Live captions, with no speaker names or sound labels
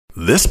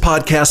This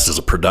podcast is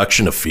a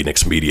production of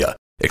Phoenix Media.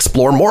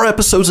 Explore more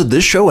episodes of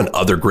this show and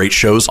other great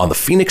shows on the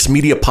Phoenix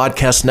Media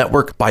Podcast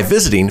Network by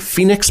visiting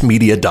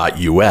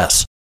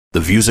phoenixmedia.us. The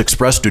views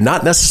expressed do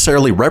not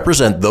necessarily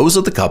represent those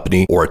of the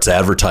company or its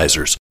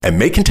advertisers and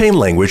may contain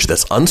language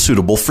that's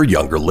unsuitable for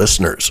younger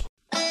listeners.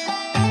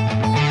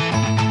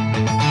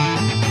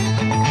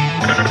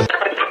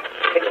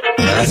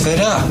 Laugh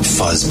it up,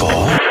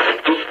 fuzzball.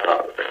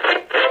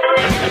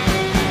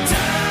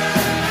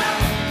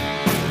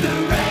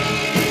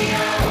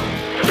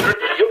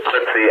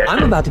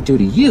 I'm about to do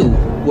to you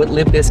what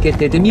Limp Bizkit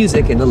did to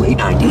music in the late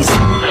 90s.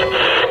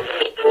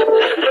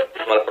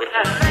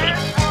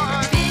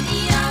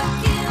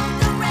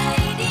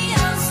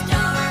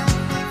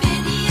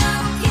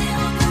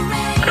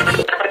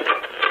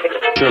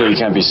 Surely you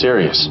can't be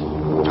serious.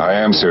 I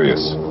am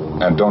serious.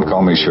 And don't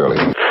call me Shirley.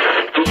 Here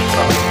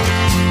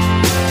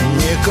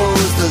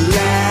goes the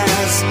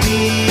last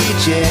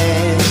DJ.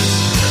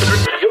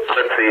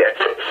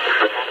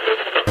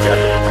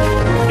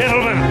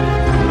 Gentlemen,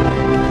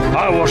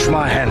 I wash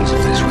my hands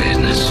of this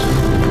weirdness.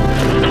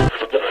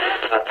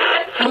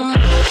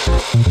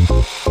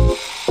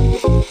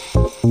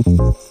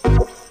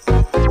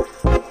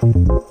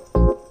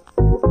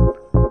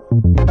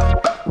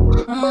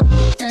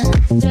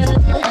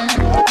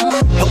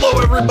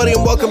 Hello, everybody,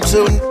 and welcome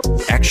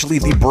to actually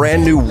the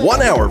brand new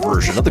 1-hour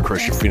version of the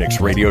Christian Phoenix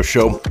Radio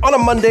Show on a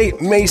Monday,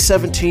 May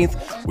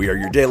 17th. We are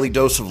your daily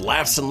dose of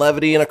laughs and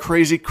levity in a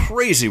crazy,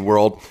 crazy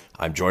world.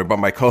 I'm joined by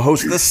my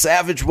co-host, the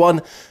Savage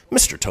One,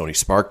 Mr. Tony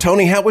Spark.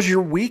 Tony, how was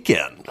your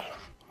weekend?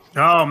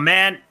 Oh,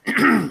 man,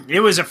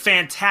 it was a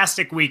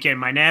fantastic weekend.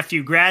 My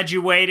nephew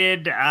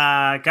graduated,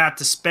 got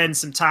to spend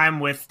some time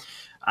with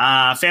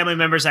family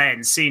members I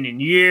hadn't seen in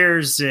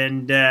years,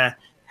 and had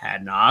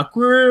an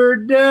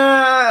awkward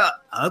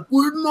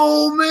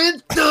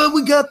moment.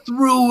 We got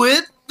through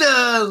it.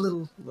 A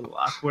little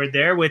awkward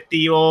there with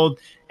the old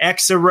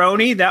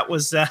ex-aroni. That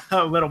was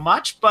a little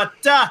much, but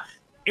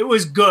it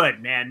was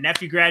good, man.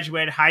 Nephew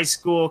graduated high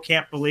school.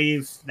 Can't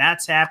believe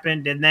that's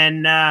happened. And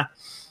then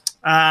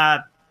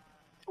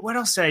what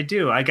else did I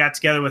do? I got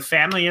together with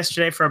family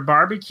yesterday for a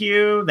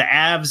barbecue. The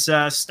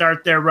Avs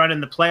start their run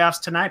in the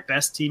playoffs tonight.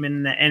 Best team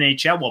in the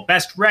NHL. Well,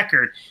 best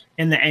record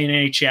in the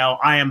NHL.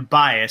 I am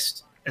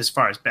biased as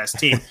far as best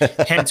team.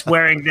 Hence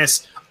wearing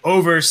this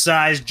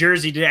oversized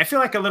jersey today. I feel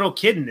like a little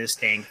kid in this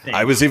dang thing.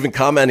 I was even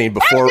commenting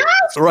before. Hey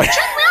guys, right.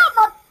 Check me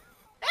out.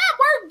 Dad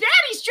wearing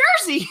Daddy's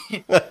jersey.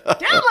 Dad let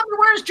me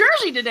wear his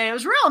jersey today. It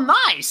was real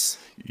nice.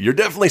 You're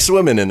definitely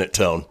swimming in it,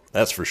 Tone.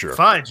 That's for sure.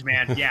 Fudge,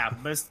 man. Yeah,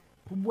 but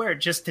wear it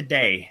just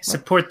today.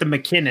 Support the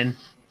McKinnon.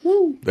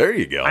 Woo. There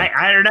you go.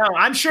 I don't know.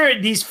 I'm sure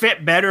these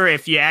fit better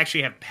if you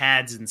actually have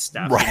pads and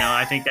stuff. Right. You know,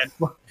 I think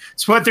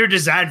that's what they're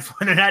designed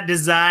for. They're not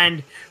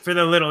designed for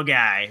the little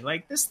guy.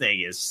 Like, this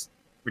thing is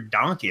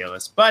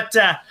redonkulous. But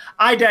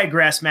I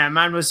digress, man.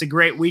 Mine was a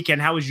great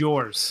weekend. How was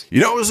yours? You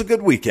know, it was a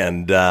good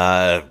weekend.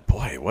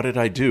 Boy, what did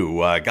I do?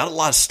 Got a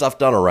lot of stuff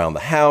done around the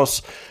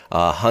house.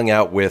 Hung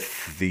out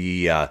with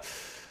the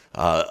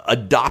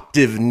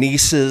adoptive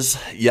nieces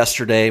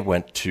yesterday.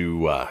 Went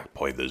to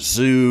the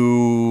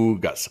zoo,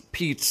 got some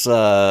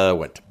pizza,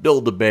 went to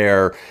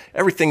Build-A-Bear,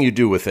 everything you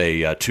do with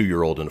a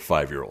 2-year-old and a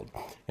 5-year-old.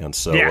 And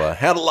so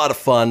had a lot of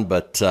fun,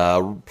 but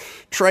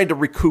tried to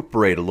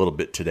recuperate a little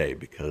bit today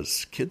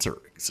because kids are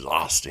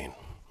exhausting.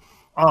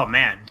 Oh,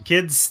 man.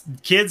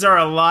 Kids are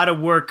a lot of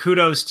work.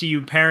 Kudos to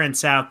you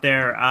parents out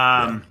there.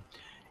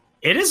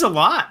 It is a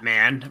lot,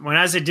 man. When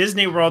I was at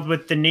Disney World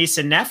with the niece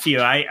and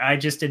nephew, I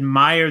just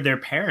admire their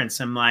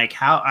parents. I'm like,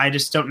 I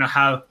just don't know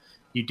how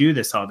you do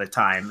this all the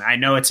time. I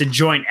know it's a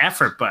joint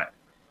effort, but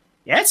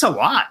yeah, it's a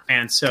lot,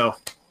 man. So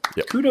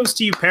kudos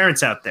to you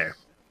parents out there.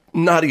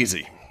 Not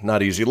easy.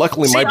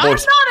 Luckily, my boys.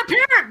 I'm not a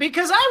parent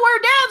because I wear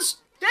Dad's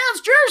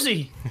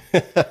jersey.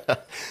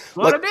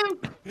 What I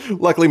do?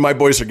 Luckily, my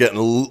boys are getting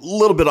a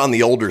little bit on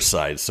the older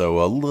side,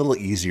 so a little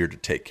easier to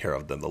take care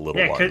of than the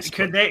little ones.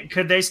 Could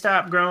they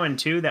stop growing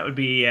too? That would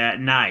be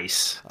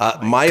nice.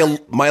 My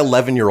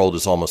 11-year-old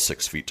is almost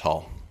 6 feet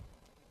tall.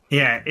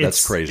 Yeah,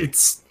 that's crazy.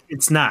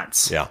 It's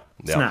nuts. Yeah.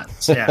 It's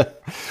nuts. Yeah.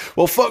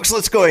 Well, folks,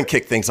 let's go ahead and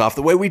kick things off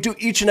the way we do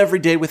each and every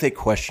day with a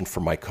question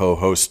from my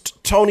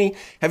co-host Tony.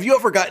 Have you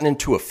ever gotten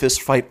into a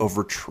fist fight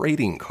over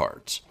trading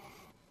cards?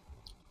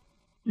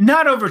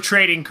 Not over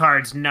trading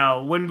cards,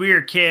 no. When we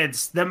were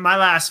kids, my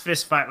last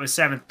fist fight was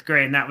 7th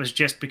grade, and that was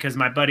just because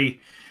my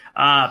buddy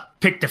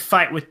picked a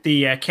fight with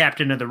the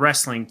captain of the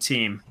wrestling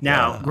team.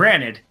 Now,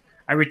 granted,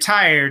 I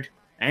retired.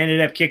 I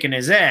ended up kicking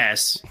his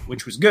ass,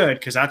 which was good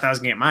because I thought I was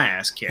going to get my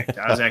ass kicked.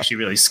 I was actually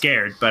really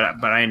scared,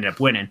 but I ended up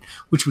winning,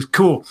 which was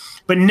cool.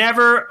 But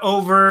never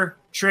over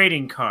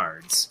trading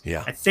cards.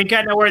 Yeah. I think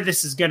I know where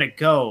this is going to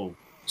go,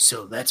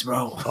 so let's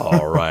roll.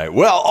 All right.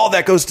 Well, all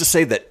that goes to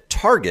say that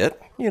Target,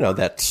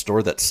 that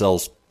store that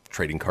sells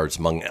trading cards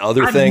among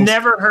other things. I've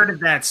never heard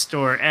of that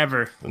store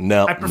ever.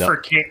 No. I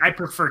prefer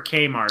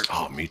Kmart.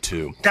 Oh, me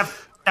too.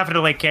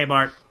 Definitely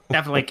Kmart.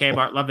 Definitely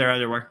K-Bart. Love their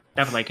underwear.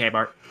 Definitely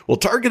K-Bart. Well,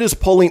 Target is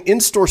pulling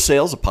in-store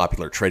sales of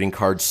popular trading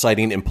cards,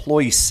 citing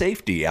employee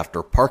safety after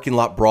a parking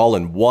lot brawl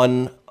in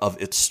one of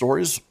its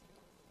stores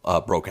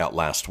broke out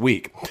last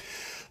week.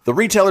 The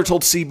retailer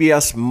told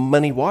CBS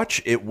Money Watch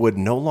it would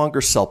no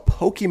longer sell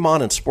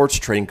Pokemon and sports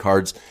trading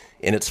cards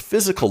in its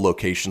physical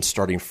location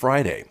starting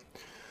Friday.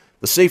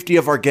 The safety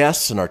of our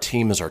guests and our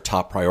team is our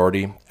top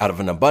priority. Out of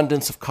an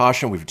abundance of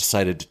caution, we've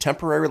decided to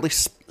temporarily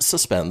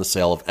suspend the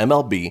sale of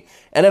MLB,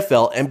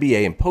 NFL,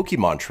 NBA, and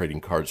Pokemon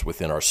trading cards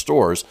within our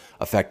stores,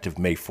 effective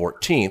May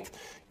 14th.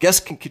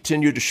 Guests can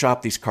continue to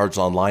shop these cards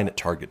online at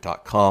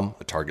Target.com,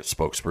 a Target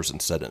spokesperson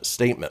said in a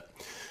statement.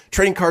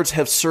 Trading cards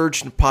have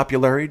surged in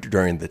popularity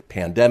during the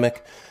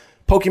pandemic.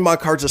 Pokemon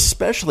cards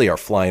especially are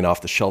flying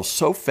off the shelves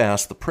so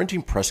fast the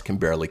printing press can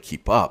barely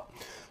keep up.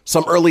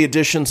 Some early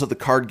editions of the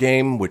card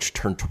game, which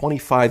turned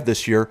 25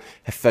 this year,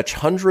 have fetched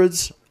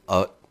hundreds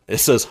of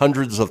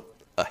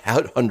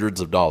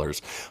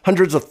dollars,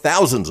 hundreds of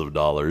thousands of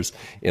dollars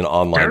in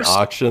online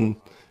auction.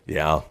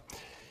 Yeah.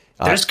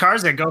 There's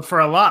cards that go for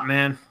a lot,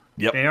 man.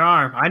 Yep. They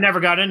are. I never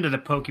got into the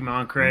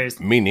Pokemon craze.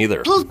 Me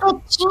neither.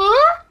 Pika.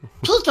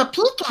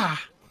 Pika.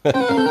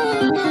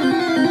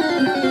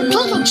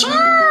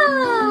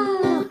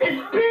 Pikachu!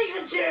 It's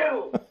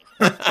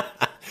Pikachu!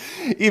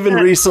 Even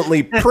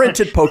recently,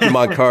 printed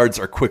Pokemon cards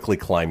are quickly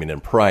climbing in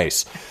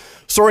price.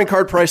 Soaring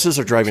card prices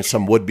are driving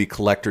some would-be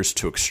collectors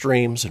to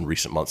extremes. In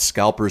recent months,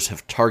 scalpers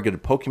have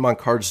targeted Pokemon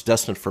cards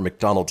destined for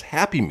McDonald's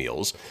Happy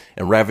Meals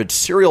and ravaged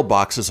cereal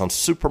boxes on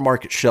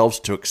supermarket shelves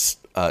to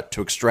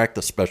extract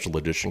the special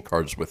edition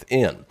cards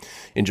within.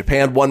 In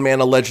Japan, one man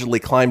allegedly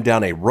climbed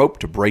down a rope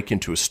to break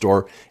into a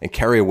store and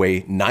carry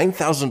away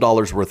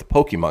 $9,000 worth of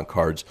Pokemon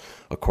cards,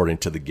 according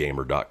to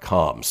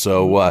thegamer.com.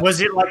 So, was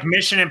it like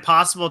Mission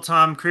Impossible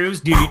Tom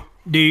Cruise?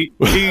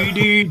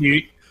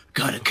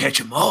 Gotta catch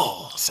them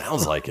all.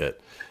 Sounds like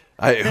it.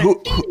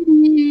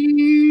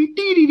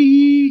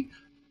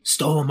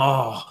 Stole them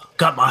all.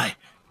 Got my...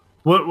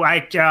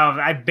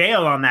 I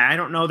bail on that. I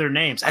don't know their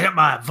names. I got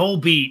my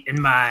Volbeat and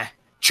my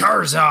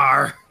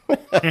Charizard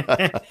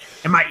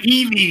and my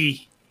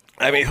Eevee.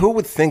 I mean, who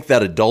would think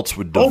that adults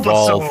would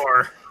devolve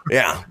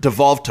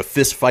to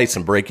fist fights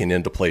and breaking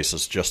into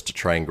places just to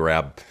try and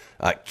grab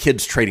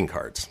kids' trading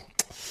cards?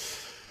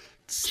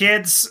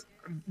 Kids,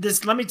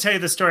 let me tell you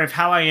the story of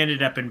how I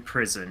ended up in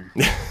prison.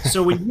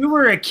 So when you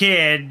were a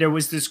kid, there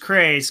was this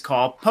craze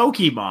called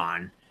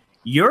Pokemon.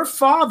 Your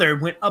father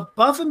went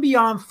above and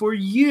beyond for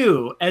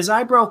you as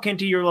I broke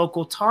into your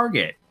local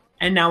Target.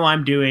 And now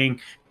I'm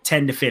doing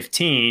 10 to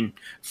 15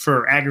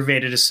 for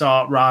aggravated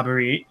assault,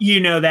 robbery. You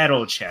know that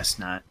old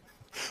chestnut.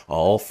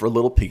 All for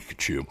little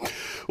Pikachu.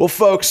 Well,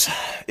 folks,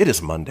 it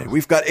is Monday.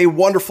 We've got a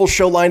wonderful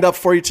show lined up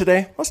for you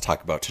today. Let's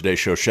talk about today's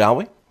show, shall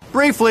we?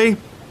 Briefly,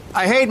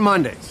 I hate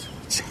Mondays.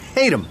 Just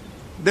hate them.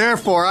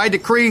 Therefore, I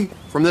decree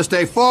from this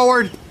day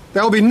forward,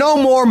 there will be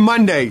no more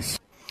Mondays.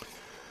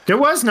 There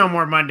was no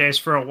more Mondays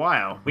for a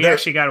while. We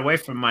actually got away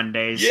from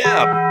Mondays.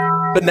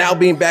 Yeah. But now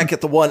being back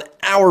at the 1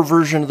 hour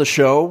version of the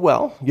show,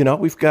 well, you know,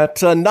 we've got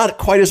not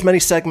quite as many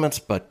segments,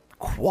 but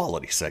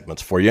quality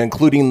segments for you,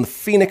 including the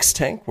Phoenix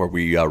Tank, where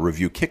we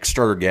review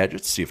Kickstarter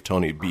gadgets, see if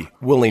Tony would be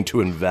willing to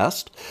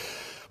invest.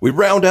 We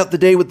round out the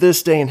day with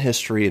This Day in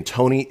History, and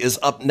Tony is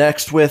up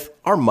next with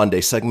our Monday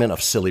segment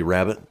of Silly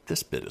Rabbit.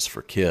 This bit is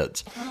for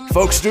kids.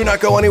 Folks, do not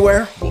go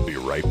anywhere. We'll be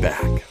right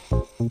back.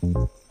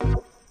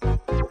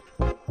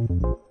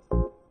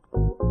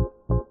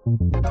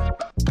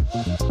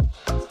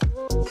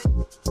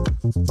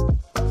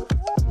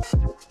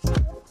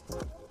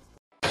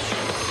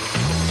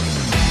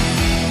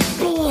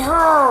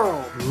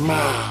 Behold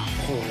my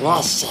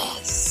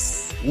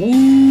precious.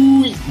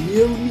 Ooh,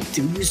 yeah, let me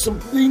tell you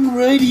something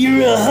right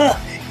here.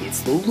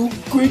 It's the Loot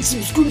Crate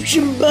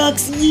subscription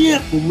box, yeah,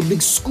 full of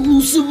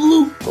exclusive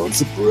loot, fun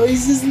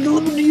surprises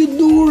delivered to your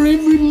door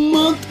every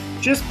month.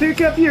 Just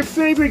pick up your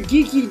favorite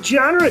geeky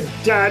genre,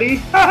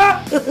 Daddy.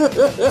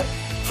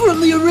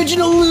 From the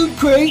original Loot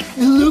Crate,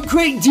 the Loot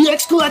Crate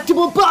DX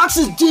collectible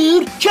boxes,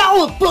 dude!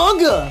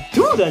 Cowabunga!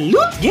 To the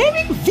Loot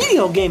Gaming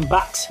video game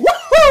box.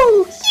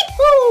 Woohoo!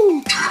 Yee-hoo!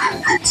 Loot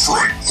Crate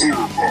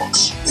Horror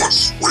Box.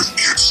 What's with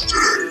kids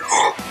today,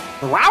 huh?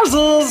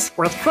 Wowzers!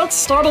 With crates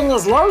starting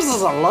as low as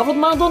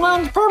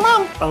 $11.99 per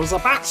month, there's a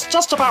box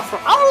just about for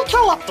all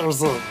collectors.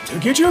 To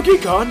get your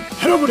geek on,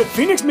 head over to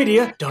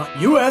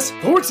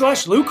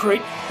phoenixmedia.us/Loot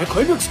Crate and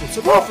claim your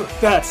exclusive offer.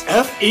 That's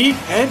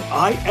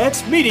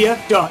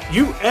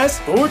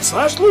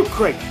FENIXmedia.us/Loot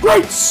Crate.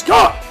 Great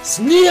Scott!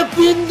 Snap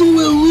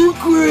into a Loot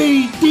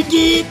Crate, dig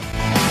it?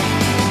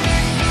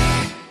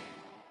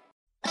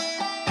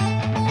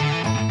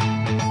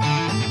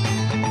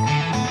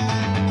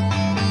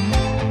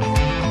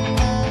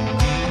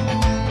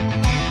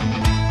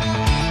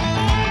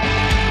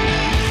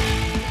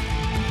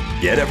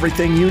 Get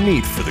everything you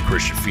need for the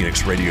Christian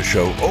Phoenix Radio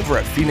Show over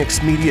at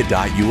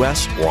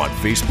phoenixmedia.us or on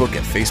Facebook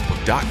at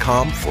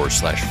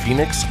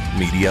facebook.com/Phoenix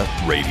Media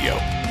Radio.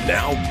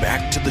 Now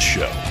back to the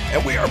show.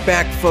 And we are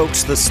back,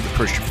 folks. This is the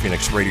Christian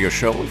Phoenix Radio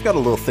Show. We've got a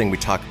little thing we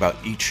talk about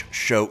each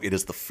show. It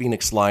is the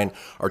Phoenix Line,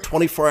 our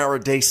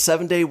 24-hour-a-day,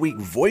 7-day-a-week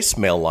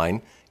voicemail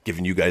line,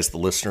 giving you guys, the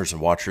listeners and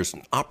watchers,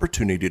 an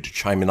opportunity to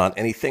chime in on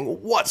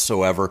anything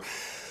whatsoever.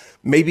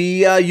 Maybe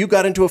you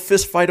got into a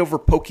fist fight over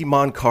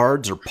Pokemon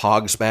cards or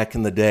Pogs back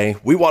in the day.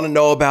 We want to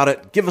know about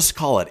it. Give us a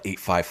call at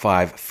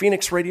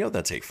 855-PHOENIX-RADIO.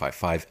 That's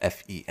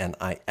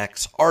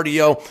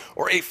 855-FENIX-RDO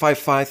or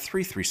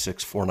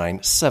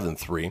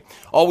 855-336-4973.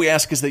 All we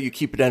ask is that you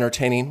keep it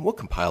entertaining. We'll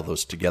compile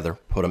those together,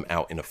 put them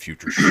out in a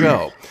future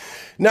show.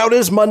 Now, it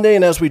is Monday,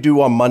 and as we do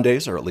on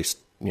Mondays, or at least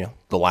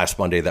the last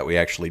Monday that we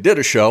actually did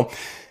a show,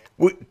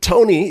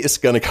 Tony is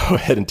going to go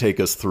ahead and take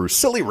us through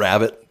Silly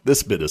Rabbit.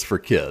 This bit is for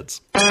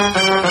kids.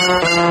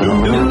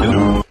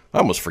 I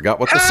almost forgot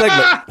what the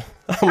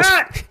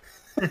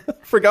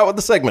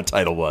segment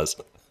title was.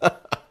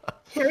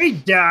 Hey,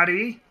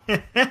 Daddy.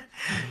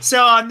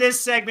 So on this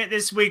segment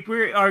this week,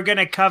 we are going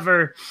to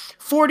cover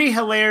 40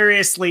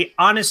 hilariously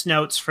honest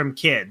notes from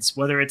kids,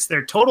 whether it's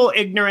their total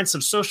ignorance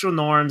of social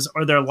norms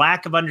or their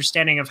lack of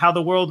understanding of how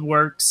the world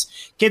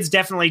works. Kids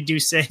definitely do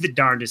say the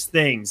darndest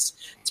things.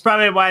 It's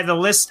probably why the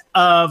list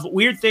of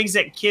weird things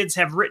that kids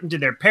have written to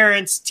their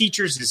parents,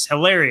 teachers is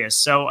hilarious.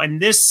 So in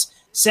this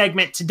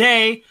segment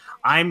today,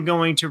 I'm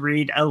going to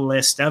read a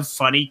list of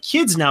funny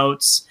kids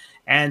notes,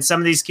 and some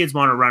of these kids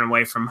want to run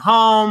away from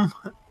home,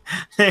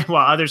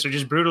 while others are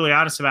just brutally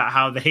honest about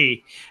how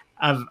they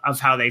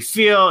how they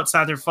feel. It's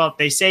not their fault.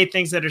 They say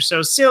things that are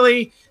so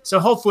silly. So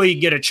hopefully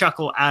you get a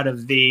chuckle out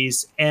of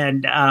these.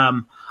 And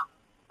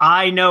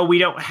I know we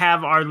don't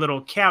have our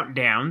little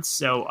countdown,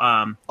 so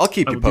I'll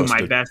keep you posted.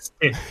 Do my best.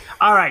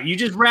 All right, you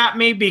just wrap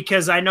me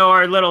because I know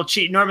our little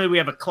cheat. Normally we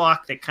have a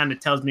clock that kind of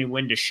tells me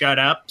when to shut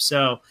up.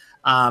 So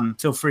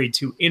feel free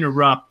to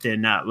interrupt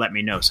and let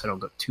me know so I don't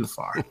go too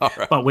far.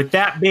 Right. But with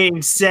that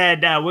being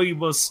said, we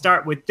will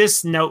start with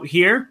this note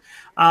here.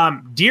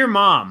 Dear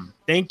Mom,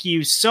 thank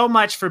you so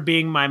much for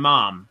being my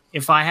mom.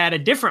 If I had a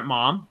different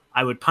mom,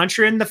 I would punch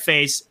her in the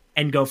face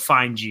and go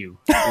find you.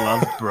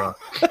 Love, Brooke.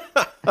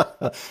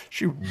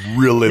 She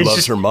really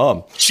loves her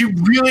mom. She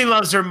really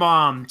loves her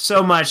mom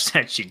so much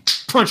that she'd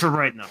punch her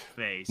right in the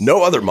face.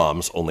 No other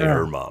moms, only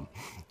her mom.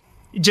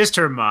 Just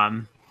her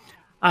mom.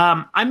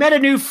 I met a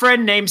new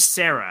friend named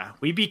Sarah.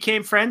 We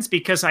became friends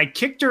because I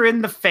kicked her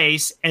in the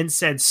face and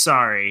said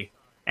sorry.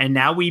 And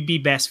now we be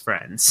best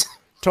friends.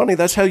 Tony,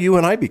 that's how you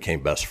and I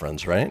became best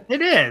friends, right?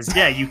 It is.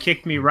 Yeah, you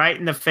kicked me right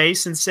in the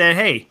face and said,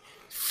 hey,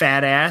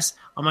 fat ass,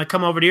 I'm going to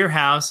come over to your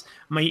house.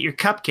 I'm going to eat your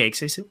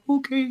cupcakes. I said,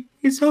 okay,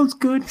 it sounds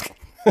good.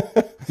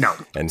 No,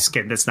 and just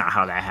kidding. That's not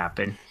how that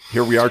happened.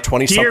 Here we are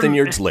 20-something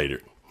years later.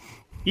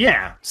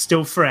 Yeah,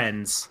 still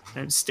friends.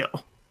 I'm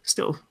still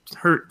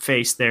hurt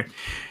face there.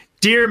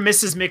 Dear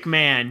Mrs.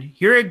 McMahon,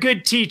 you're a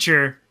good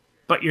teacher,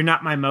 but you're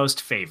not my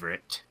most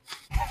favorite.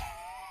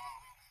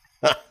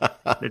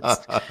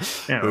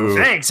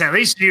 Thanks. At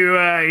least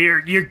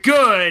you're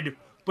good,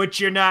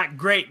 but you're not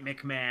great,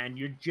 McMahon.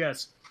 You're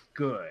just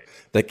good.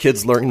 That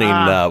kid's learning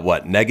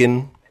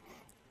negging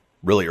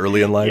really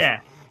early in life?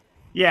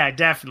 Yeah,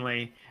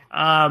 definitely.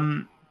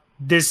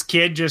 This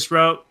kid just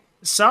wrote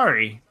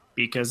sorry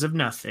because of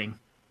nothing.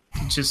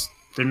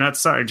 They're not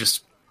sorry,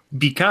 just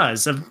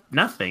because of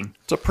nothing.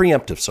 It's a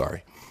preemptive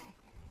sorry.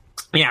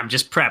 Yeah, I'm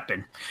just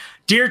prepping.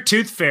 Dear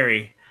Tooth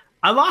Fairy,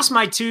 I lost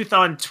my tooth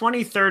on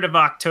 23rd of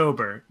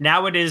October.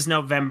 Now it is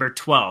November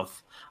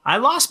 12th. I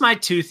lost my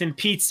tooth in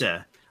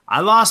pizza.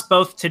 I lost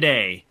both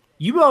today.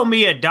 You owe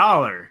me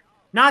 $1.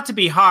 Not to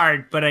be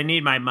hard, but I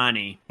need my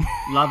money.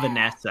 Love,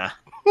 Vanessa.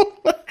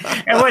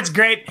 And what's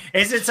great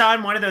is it's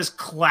on one of those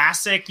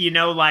classic,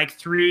 like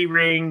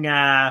 3-ring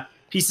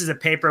pieces of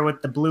paper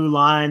with the blue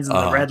lines and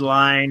the red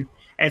line.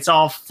 It's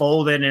all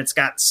folded and it's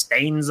got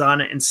stains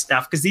on it and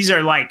stuff. Because these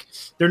are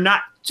they're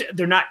not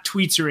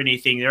tweets or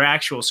anything. They're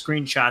actual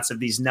screenshots of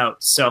these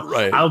notes. So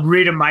right. I'll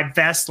read them my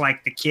best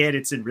like the kid.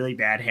 It's in really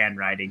bad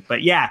handwriting.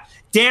 But yeah,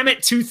 damn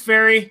it, Tooth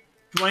Fairy.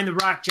 Dwayne The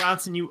Rock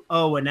Johnson, you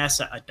owe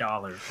Anessa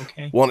 $1,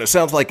 okay? Well, it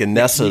sounds like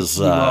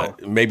Anessa's,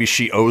 maybe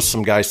she owes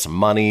some guys some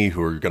money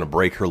who are going to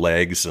break her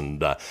legs,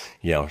 and,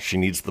 she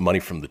needs the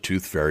money from the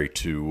Tooth Fairy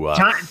to...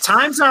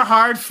 Times are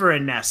hard for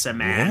Anessa,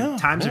 man.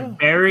 Times are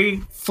very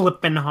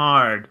flippin'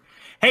 hard.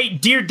 Hey,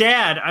 dear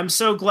Dad, I'm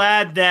so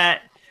glad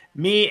that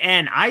me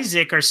and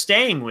Isaac are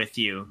staying with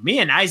you. Me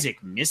and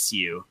Isaac miss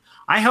you.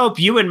 I hope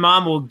you and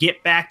Mom will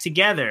get back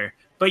together.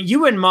 But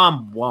you and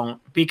Mom won't,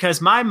 because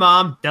my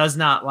mom does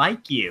not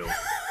like you.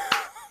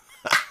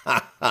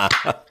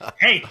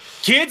 Hey,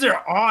 kids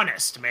are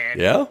honest, man.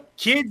 Yeah?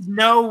 Kids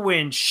know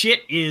when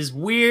shit is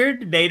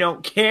weird. They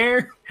don't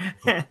care.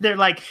 They're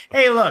like,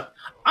 hey, look,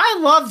 I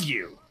love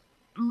you.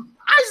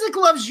 Isaac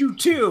loves you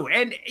too.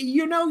 And,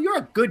 you're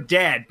a good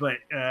dad, but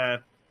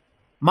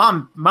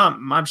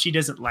Mom, she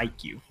doesn't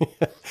like you.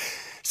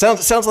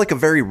 Sounds like a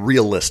very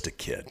realistic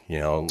kid.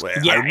 Yeah,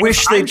 I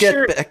wish they'd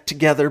get back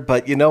together,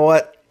 but you know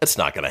what? It's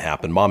not going to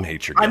happen. Mom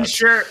hates your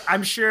guts.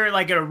 I'm sure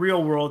like in a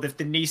real world, if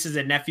the nieces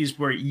and nephews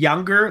were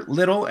younger,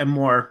 little, and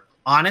more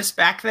honest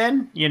back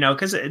then,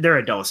 because they're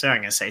adults. They're not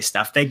going to say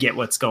stuff. They get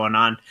what's going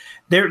on.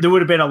 There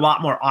would have been a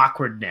lot more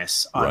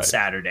awkwardness on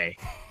Saturday.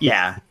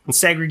 Yeah.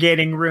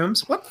 Segregating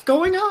rooms. What's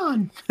going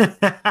on?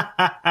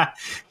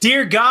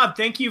 Dear God,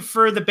 thank you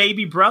for the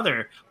baby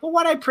brother. Well,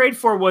 what I prayed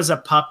for was a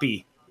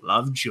puppy.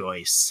 Love,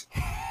 Joyce.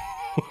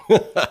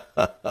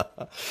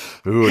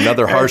 Ooh,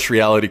 another harsh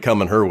reality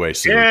coming her way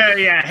soon.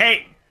 Yeah.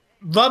 Hey,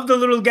 love the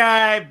little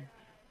guy,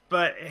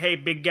 but hey,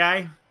 big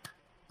guy,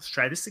 let's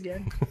try this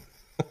again.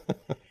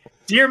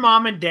 Dear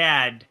Mom and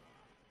Dad,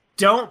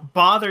 don't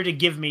bother to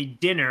give me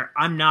dinner.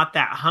 I'm not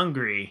that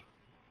hungry.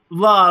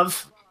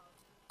 Love,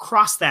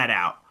 cross that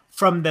out.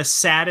 From the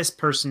saddest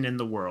person in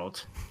the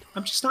world.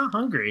 I'm just not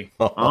hungry.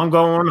 I'm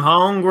going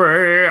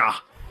hungry.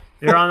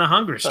 They're on the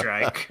hunger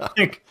strike.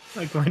 like,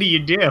 what do you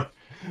do?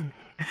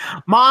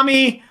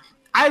 Mommy,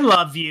 I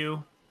love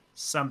you.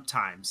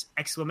 Sometimes.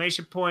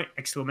 Exclamation point,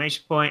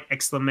 exclamation point,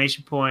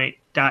 exclamation point, ...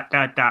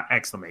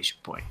 exclamation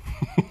point.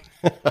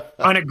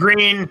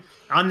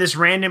 On this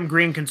random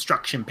green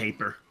construction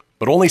paper.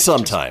 But only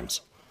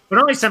sometimes.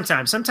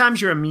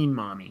 Sometimes you're a mean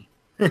mommy.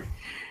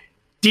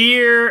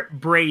 Dear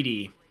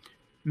Brady,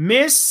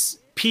 Miss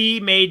P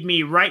made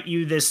me write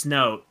you this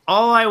note.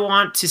 All I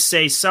want to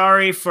say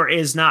sorry for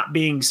is not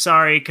being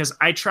sorry, because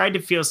I tried to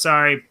feel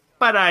sorry,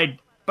 but I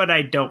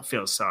don't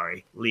feel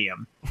sorry,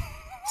 Liam.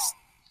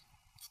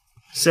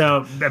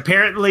 So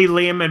apparently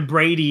Liam and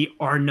Brady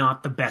are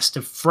not the best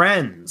of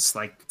friends.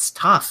 Like, it's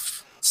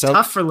tough. It's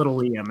tough for little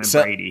Liam and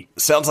Brady.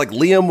 Sounds like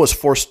Liam was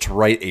forced to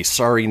write a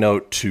sorry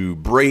note to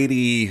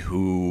Brady,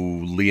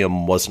 who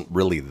Liam wasn't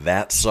really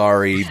that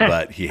sorry,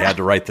 but he had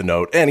to write the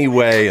note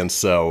anyway. And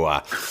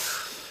so,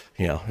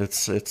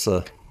 it's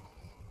a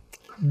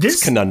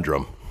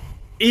conundrum.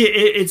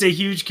 It's a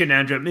huge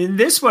conundrum. And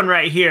this one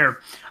right here,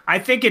 I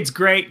think it's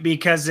great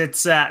because it's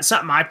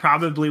something I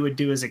probably would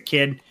do as a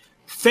kid.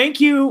 Thank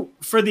you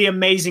for the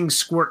amazing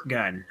squirt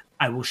gun.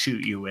 I will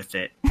shoot you with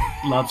it.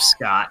 Love,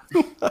 Scott.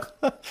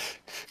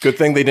 Good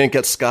thing they didn't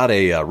get Scott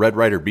a Red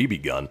Ryder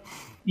BB gun.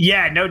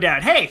 Yeah, no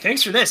doubt. Hey,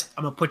 thanks for this.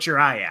 I'm going to put your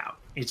eye out.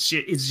 It's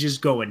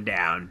just going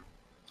down.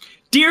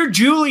 Dear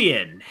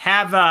Julian,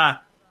 have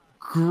a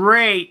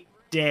great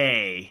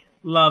day.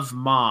 Love,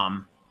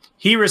 Mom.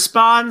 He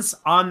responds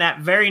on that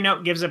very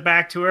note, gives it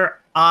back to her.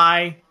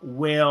 I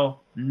will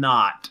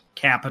not.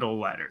 Capital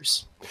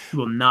letters. He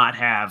will not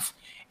have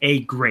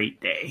a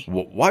great day.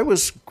 Well, why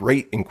was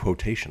great in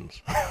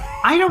quotations?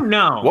 I don't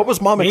know. What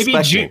was Mom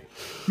expecting?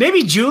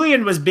 Maybe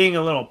Julian was being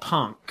a little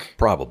punk.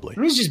 Probably.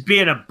 He was just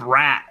being a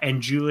brat, and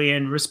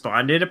Julian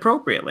responded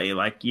appropriately.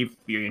 Like, if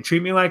you're going to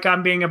treat me like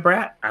I'm being a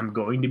brat, I'm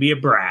going to be a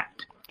brat.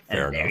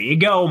 Fair and enough. There you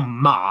go,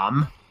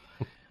 Mom.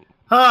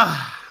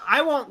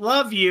 I won't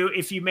love you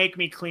if you make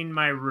me clean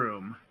my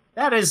room.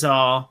 That is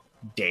all,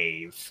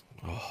 Dave.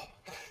 Oh,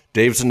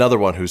 Dave's another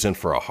one who's in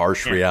for a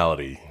harsh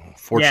reality.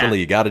 Fortunately,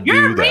 you got to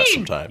do that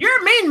sometimes.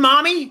 You're mean,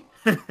 Mommy.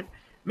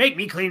 Make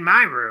me clean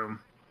my room.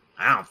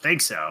 I don't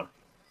think so.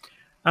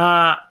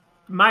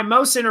 My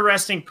most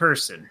interesting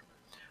person.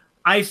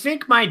 I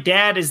think my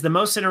dad is the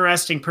most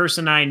interesting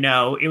person I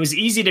know. It was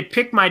easy to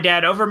pick my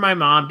dad over my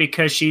mom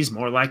because she's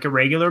more like a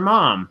regular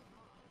mom.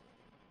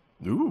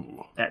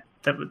 Ooh.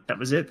 That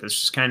was it. That's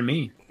just kind of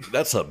mean.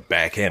 That's a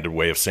backhanded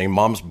way of saying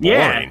mom's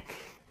boring.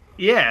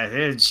 Yeah,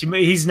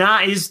 he's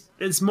not.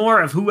 It's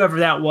more of whoever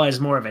that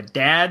was, more of a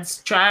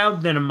dad's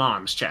child than a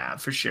mom's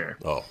child, for sure.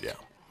 Oh, yeah.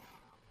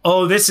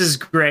 Oh, this is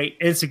great.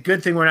 It's a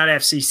good thing we're not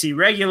FCC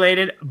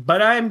regulated,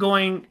 but I'm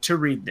going to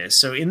read this.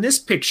 So in this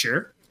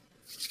picture,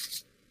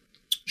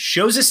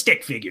 shows a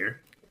stick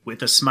figure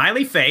with a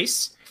smiley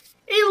face,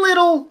 a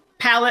little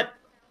palette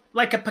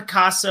like a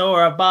Picasso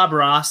or a Bob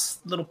Ross,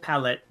 little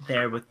palette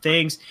there with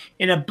things,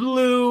 in a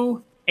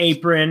blue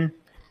apron.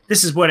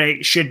 This is what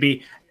it should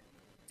be.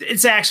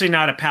 It's actually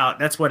not a palette.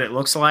 That's what it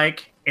looks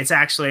like. It's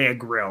actually a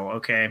grill,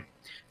 okay?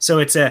 So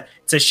it's a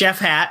chef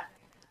hat.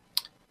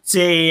 It's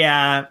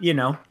a,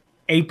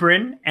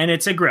 apron, and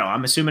it's a grill.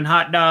 I'm assuming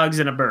hot dogs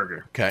and a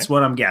burger. Okay. That's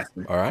what I'm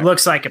guessing. All right. It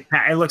looks like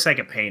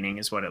a painting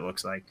is what it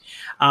looks like.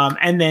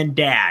 And then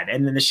dad,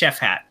 and then the chef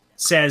hat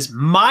says,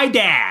 my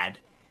dad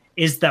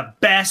is the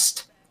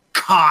best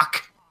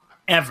cock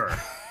ever.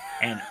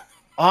 And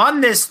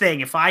on this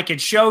thing, if I could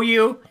show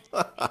you,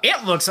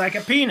 it looks like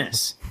a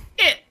penis.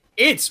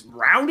 It's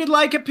rounded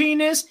like a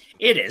penis.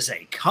 It is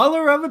a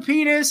color of a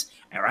penis.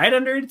 And right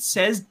under it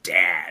says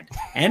dad.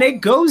 And it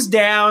goes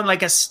down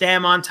like a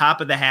stem on top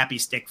of the happy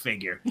stick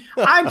figure.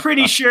 I'm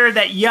pretty sure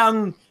that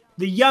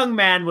the young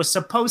man was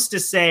supposed to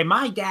say,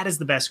 my dad is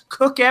the best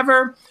cook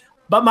ever,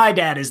 but my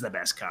dad is the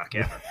best cock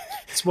ever.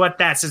 It's what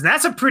that says.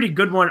 That's a pretty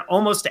good one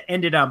almost to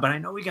end it on, but I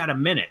know we got a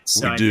minute.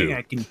 So I think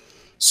I can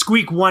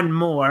squeak one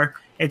more.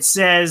 It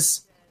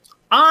says,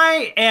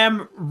 I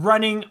am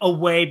running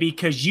away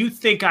because you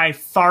think I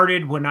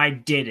farted when I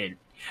didn't.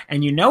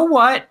 And you know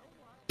what?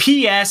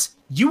 P.S.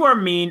 You are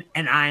mean,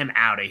 and I am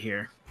out of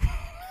here.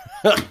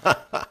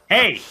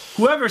 Hey,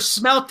 whoever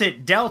smelt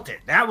it, dealt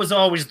it. That was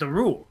always the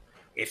rule.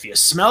 If you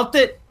smelt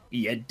it,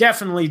 you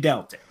definitely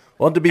dealt it.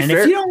 Well, to be fair,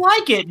 if you don't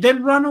like it,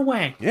 then run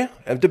away. Yeah,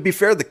 and to be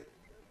fair, the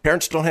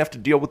parents don't have to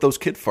deal with those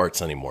kid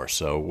farts anymore.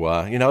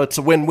 So, it's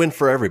a win-win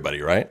for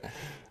everybody, right?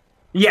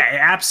 Yeah,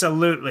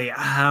 absolutely.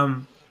 I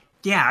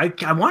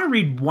want to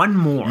read one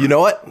more. You know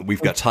what?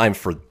 We've got time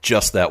for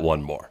just that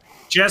one more.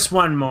 Just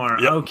one more.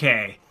 Yep.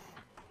 Okay.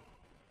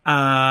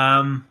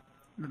 Mom,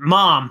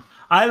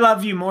 I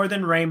love you more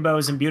than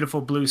rainbows and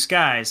beautiful blue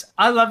skies.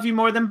 I love you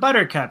more than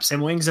buttercups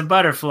and wings of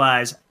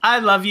butterflies. I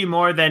love you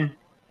more than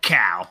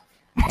cow.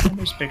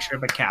 There's a picture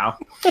of a cow.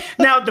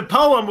 Now, the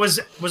poem was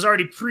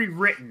already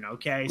pre-written,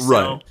 okay? So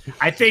right.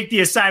 I think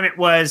the assignment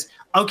was,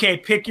 okay,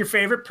 pick your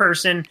favorite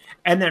person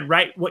and then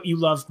write what you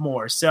love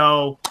more.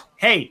 So,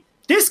 hey,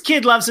 this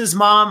kid loves his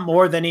mom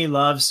more than he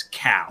loves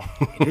cow.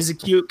 It is a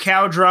cute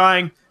cow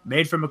drawing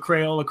made from a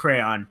Crayola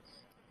crayon.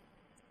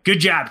 Good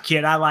job,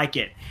 kid. I like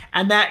it.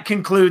 And that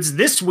concludes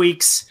this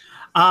week's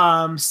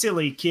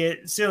Silly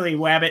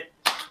Wabbit.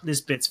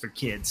 This bit's for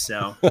kids.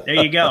 So there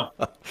you go.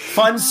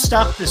 Fun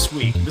stuff this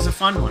week. It was a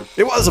fun one.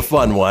 It was a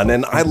fun one,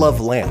 and I love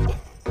lamb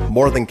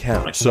more than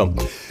cow. So,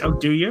 oh,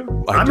 do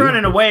you? I'm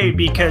running away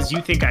because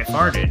you think I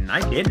farted, and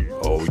I didn't.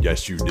 Oh,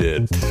 yes, you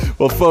did.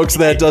 Well, folks,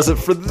 that does it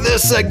for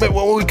this segment.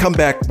 When we come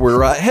back,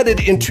 we're headed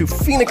into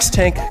Phoenix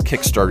Tank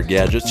Kickstarter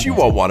gadgets. You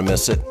won't want to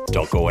miss it.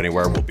 Don't go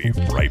anywhere. We'll be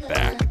right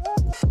back.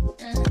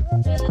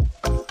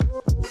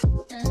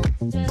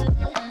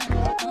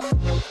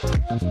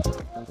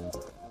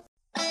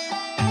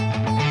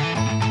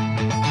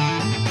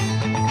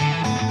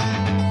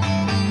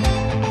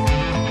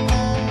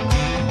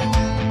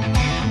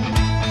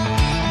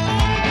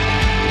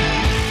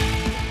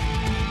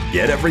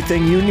 Get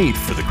everything you need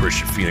for the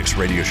Christian Phoenix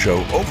Radio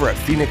Show over at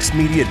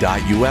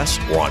phoenixmedia.us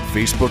or on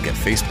Facebook at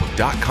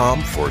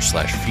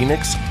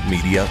facebook.com/Phoenix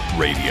Media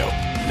Radio.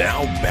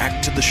 Now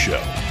back to the show.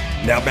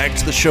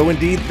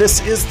 Indeed.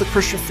 This is the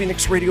Christian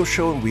Phoenix Radio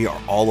Show, and we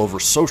are all over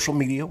social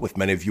media with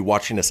many of you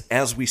watching us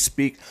as we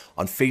speak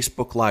on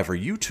Facebook Live or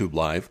YouTube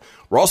Live.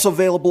 We're also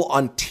available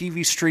on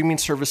TV streaming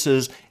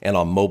services and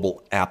on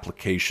mobile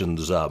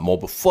applications,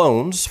 mobile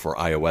phones for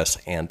iOS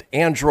and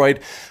Android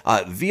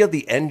via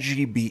the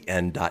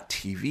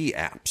ngbn.tv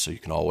app. So you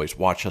can always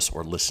watch us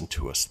or listen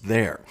to us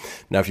there.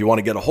 Now, if you want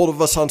to get a hold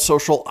of us on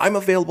social, I'm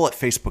available at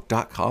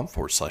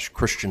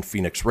facebook.com/Christian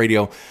Phoenix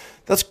Radio.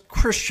 That's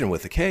Christian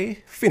with a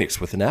K,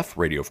 Phoenix with an F,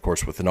 radio, of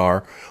course, with an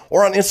R,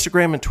 or on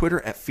Instagram and Twitter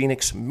at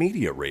Phoenix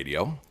Media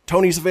Radio.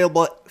 Tony's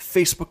available at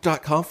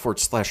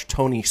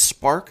facebook.com/Tony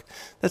Spark.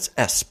 That's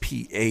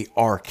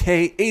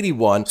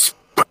SPARK81.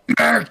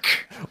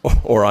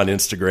 Or on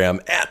Instagram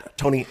at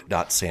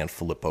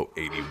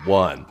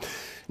Tony.Sanfilippo81.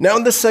 Now,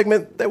 in this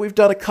segment that we've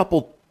done a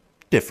couple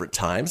different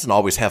times and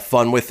always have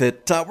fun with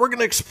it, we're going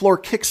to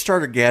explore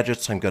Kickstarter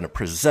gadgets. I'm going to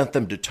present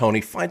them to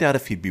Tony, find out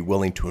if he'd be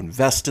willing to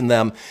invest in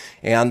them,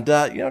 and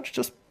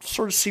just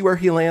sort of see where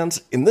he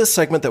lands in this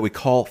segment that we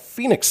call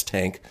Phoenix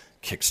Tank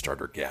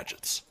Kickstarter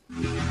Gadgets.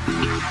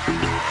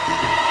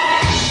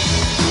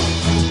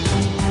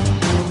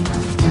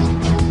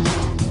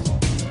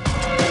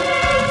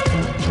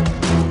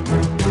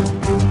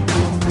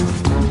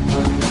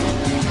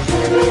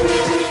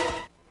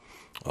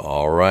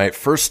 All right,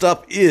 first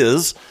up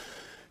is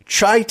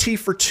Chai Tea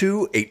for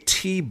Two, a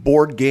tea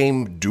board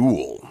game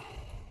duel.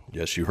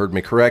 Yes, you heard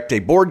me correct. A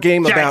board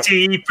game about...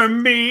 Chai tea for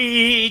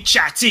me,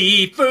 chai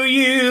tea for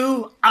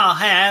you. I'll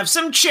have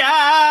some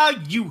chai,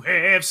 you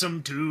have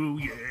some too,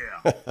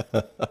 yeah.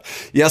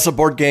 Yes, a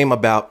board game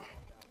about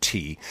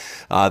tea.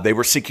 They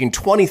were seeking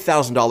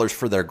 $20,000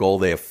 for their goal.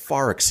 They have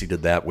far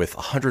exceeded that with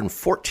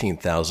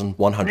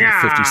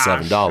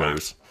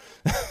 $114,157.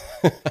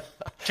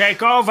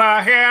 Take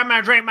over here, I'm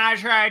gonna drink my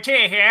chai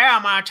tea here.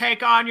 I'm gonna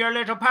take on your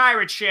little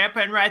pirate ship,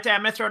 and right there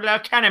I'm gonna throw a little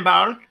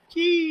cannonball.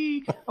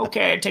 Yee.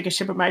 Okay, take a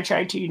sip of my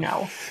chai tea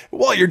now.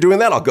 While you're doing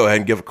that, I'll go ahead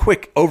and give a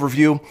quick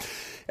overview.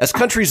 As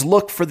countries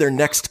look for their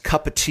next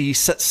cup of tea,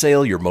 set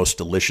sail your most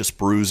delicious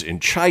brews in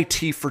Chai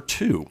Tea for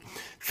Two.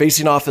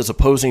 Facing off as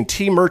opposing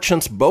tea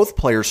merchants, both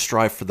players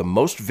strive for the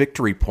most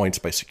victory points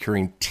by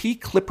securing tea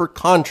clipper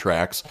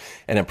contracts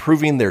and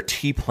improving their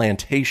tea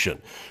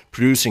plantation.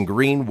 Producing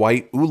green,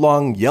 white,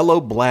 oolong, yellow,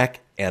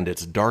 black, and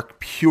its dark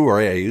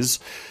purees,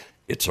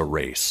 it's a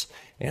race.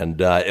 And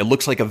it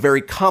looks like a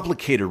very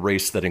complicated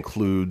race that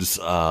includes,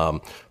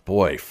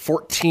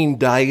 14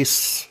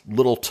 dice,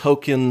 little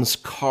tokens,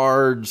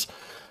 cards,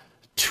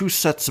 2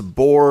 sets of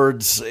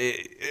boards,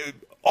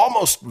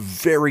 almost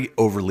very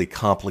overly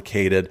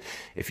complicated.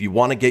 If you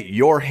want to get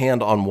your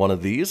hand on one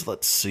of these,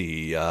 let's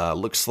see,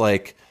 looks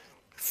like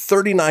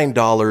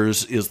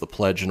 $39 is the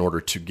pledge in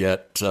order to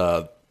get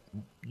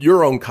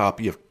your own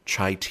copy of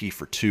Chai Tea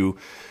for Two.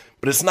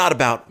 But it's not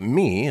about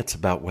me, it's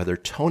about whether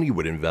Tony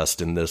would invest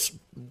in this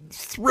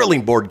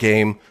thrilling board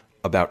game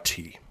about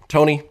tea.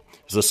 Tony,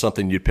 is this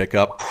something you'd pick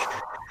up?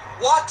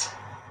 What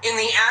in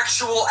the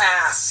actual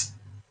ass?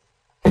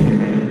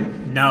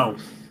 No.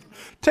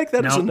 Take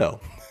that as a no.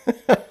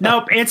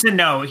 Nope, it's a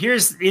no.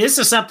 This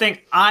is something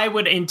I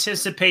would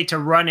anticipate to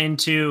run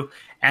into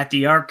at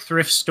the ARC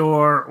thrift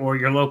store or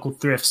your local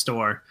thrift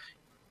store.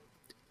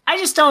 I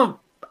just don't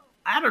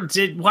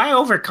Why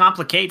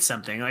overcomplicate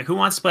something? Like, who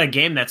wants to play a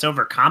game that's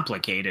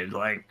overcomplicated?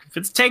 Like, if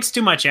it takes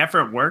too much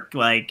effort and work,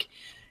 like,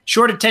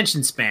 short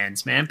attention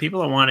spans, man.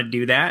 People don't want to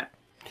do that.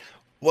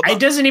 Well, it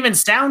doesn't even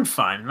sound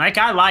fun. Like,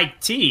 I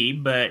like tea,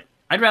 but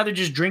I'd rather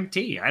just drink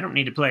tea. I don't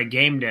need to play a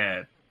game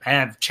to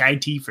have chai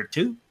tea for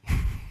two.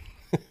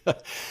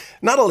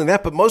 Not only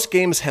that, but most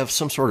games have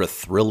some sort of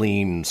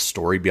thrilling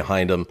story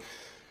behind them.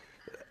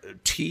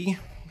 Tea?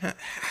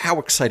 How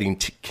exciting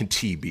can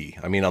tea be?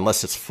 I mean,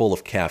 unless it's full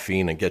of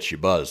caffeine and gets you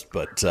buzzed.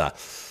 But,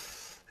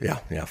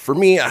 yeah. For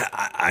me,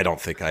 I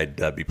don't think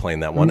I'd be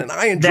playing that one. And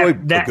I enjoy a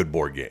good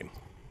board game.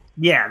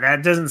 Yeah,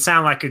 that doesn't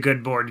sound like a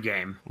good board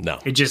game. No.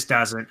 It just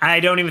doesn't.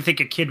 I don't even think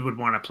a kid would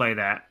want to play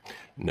that.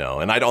 No,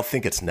 and I don't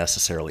think it's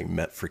necessarily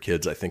meant for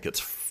kids. I think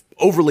it's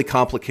overly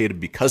complicated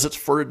because it's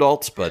for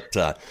adults, but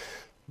the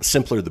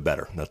simpler the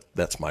better.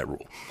 That's my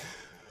rule.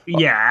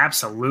 Yeah,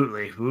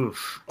 absolutely.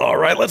 Oof. All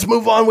right, let's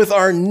move on with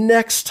our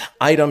next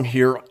item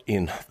here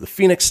in the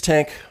Phoenix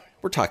Tank.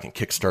 We're talking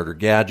Kickstarter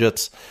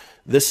gadgets.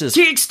 This is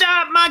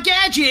Kickstart my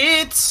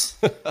gadgets!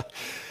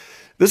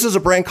 This is a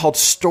brand called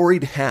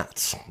Storied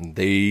Hats.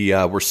 They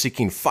were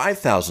seeking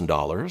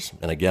 $5,000,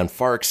 and again,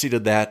 far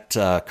exceeded that,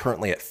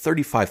 currently at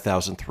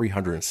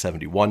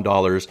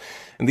 $35,371.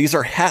 And these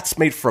are hats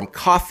made from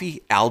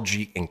coffee,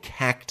 algae, and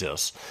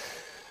cactus.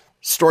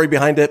 Story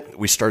behind it,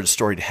 we started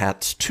Storied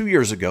Hats 2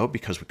 years ago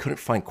because we couldn't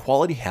find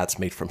quality hats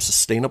made from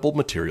sustainable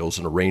materials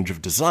in a range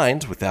of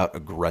designs without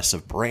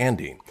aggressive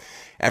branding.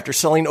 After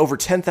selling over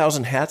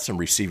 10,000 hats and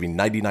receiving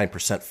 99%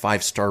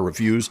 5-star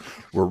reviews,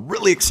 we're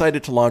really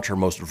excited to launch our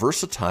most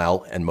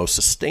versatile and most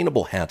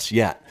sustainable hats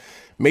yet.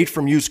 Made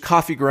from used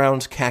coffee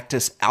grounds,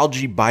 cactus,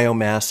 algae,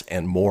 biomass,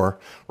 and more.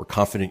 We're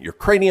confident your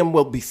cranium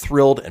will be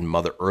thrilled and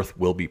Mother Earth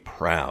will be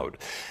proud.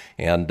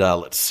 And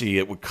let's see,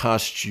 it would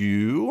cost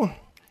you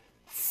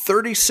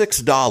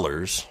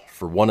 $36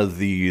 for one of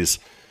these.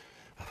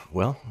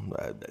 Well,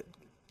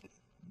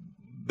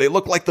 they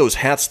look like those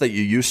hats that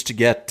you used to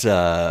get,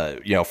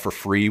 for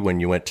free when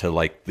you went to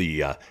like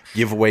the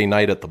giveaway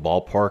night at the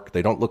ballpark.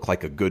 They don't look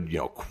like a good,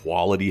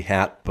 quality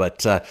hat, but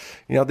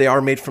they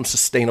are made from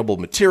sustainable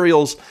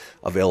materials,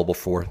 available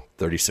for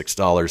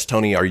 $36.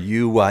 Tony, are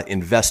you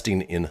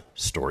investing in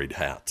Storied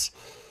Hats?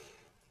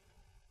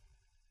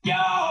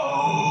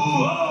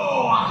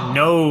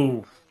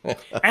 No. And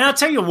I'll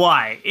tell you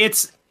why.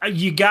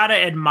 You got to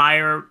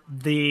admire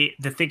the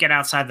thinking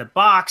outside the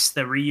box,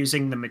 the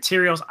reusing the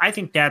materials. I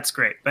think that's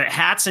great. But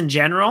hats in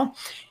general,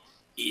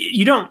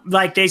 you don't,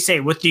 like they say,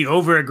 with the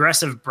over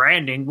aggressive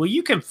branding. Well,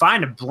 you can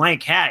find a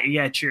blank hat.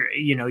 You got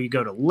you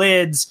go to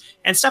Lids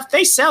and stuff.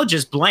 They sell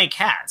just blank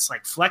hats.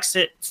 Like Flex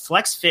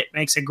Fit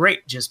makes a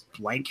great just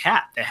blank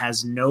hat that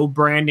has no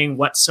branding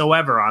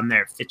whatsoever on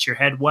there. Fits your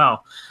head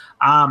well.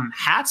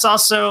 Hats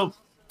also,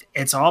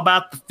 it's all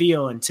about the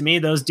feel. And to me,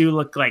 those do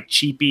look like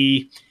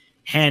cheapy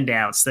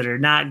handouts that are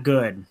not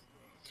good.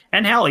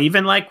 And hell,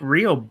 even like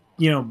real,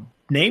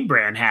 name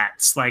brand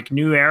hats like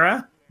New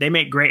Era, they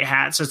make great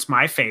hats. It's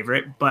my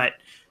favorite, but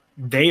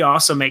they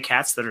also make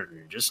hats that are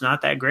just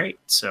not that great.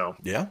 So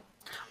yeah,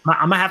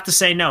 I'm gonna have to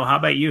say no. How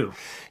about you?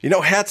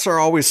 Hats are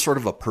always sort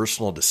of a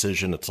personal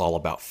decision. It's all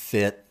about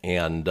fit.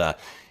 And,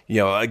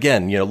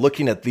 again,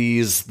 looking at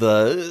these,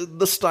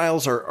 the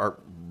styles are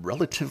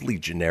relatively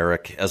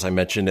generic. As I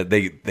mentioned,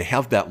 they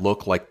have that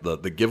look like the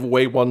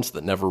giveaway ones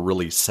that never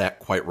really sat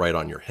quite right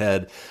on your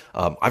head.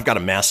 I've got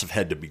a massive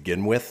head to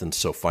begin with, and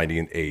so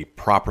finding a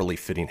properly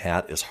fitting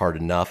hat is hard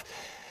enough.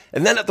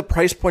 And then at the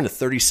price point of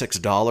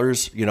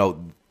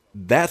 $36,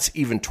 that's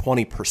even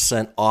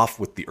 20% off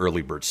with the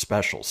early bird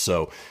special.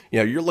 So,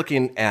 you're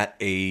looking at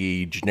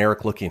a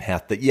generic looking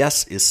hat that,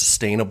 yes, is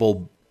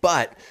sustainable,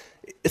 but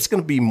it's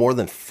going to be more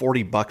than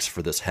 $40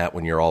 for this hat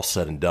when you're all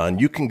said and done.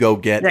 You can go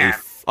get a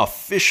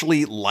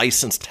officially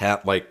licensed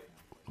hat like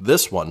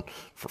this one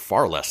for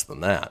far less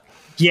than that.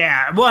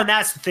 Yeah, well, and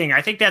that's the thing.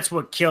 I think that's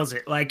what kills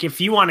it. Like, if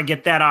you want to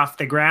get that off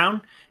the ground,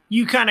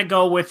 you kind of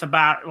go with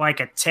about like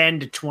a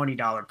 $10 to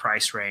 $20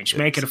 price range.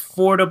 Make it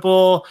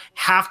affordable,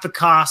 half the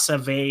cost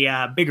of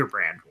a bigger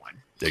brand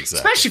one. Exactly.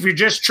 Especially if you're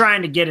just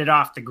trying to get it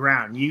off the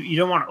ground. You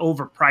don't want to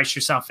overprice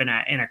yourself in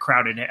a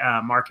crowded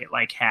market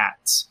like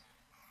hats.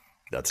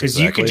 That's because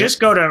you can just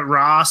go to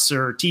Ross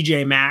or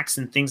TJ Maxx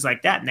and things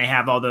like that, and they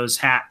have all those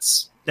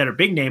hats that are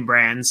big name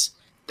brands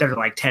that are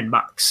like $10.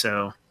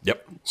 So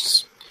yep,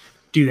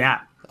 do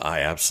that. I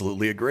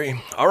absolutely agree.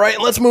 All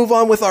right, let's move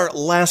on with our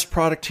last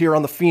product here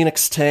on the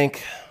Phoenix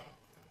Tank.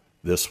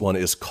 This one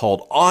is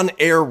called On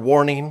Air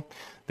Warning.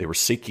 They were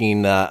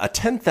seeking a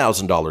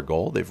 $10,000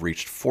 goal. They've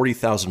reached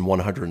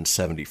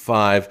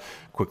 $40,175.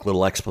 Quick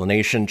little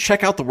explanation.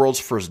 Check out the world's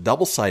first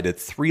double-sided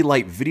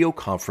 3-light video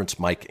conference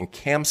mic and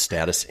cam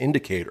status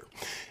indicator.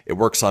 It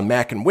works on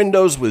Mac and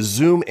Windows with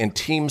Zoom and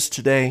Teams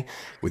today.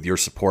 With your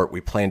support,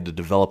 we plan to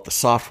develop the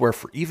software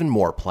for even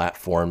more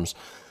platforms.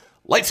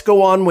 Lights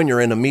go on when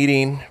you're in a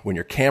meeting, when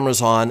your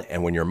camera's on,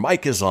 and when your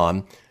mic is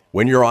on.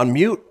 When you're on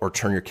mute or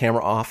turn your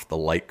camera off, the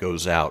light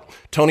goes out.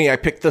 Tony, I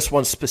picked this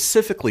one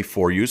specifically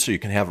for you so you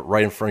can have it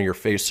right in front of your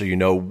face so you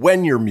know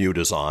when your mute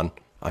is on.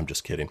 I'm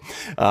just kidding.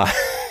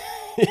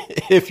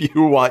 if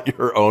you want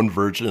your own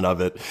version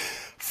of it.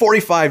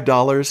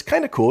 $45,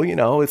 kind of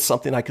cool. It's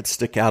something I could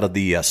stick out of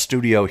the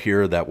studio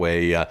here. That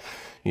way, I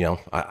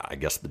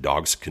guess the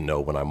dogs can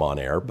know when I'm on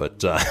air.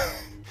 But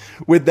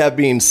with that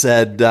being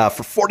said,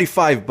 for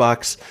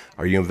 $45,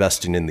 are you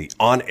investing in the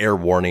on-air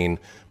warning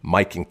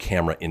mic and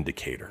camera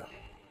indicator?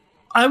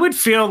 I would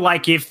feel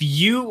like if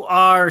you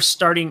are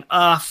starting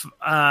off,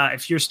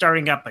 if you're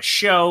starting up a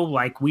show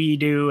like we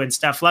do and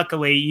stuff,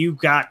 luckily you've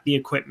got the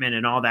equipment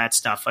and all that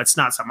stuff. It's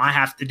not something I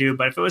have to do,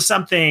 but if it was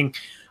something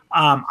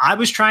I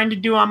was trying to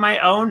do on my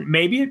own,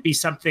 maybe it'd be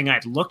something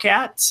I'd look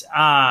at.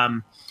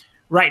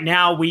 Right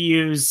now we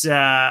use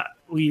a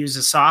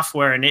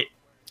software and it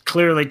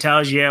clearly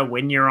tells you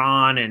when you're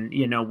on and,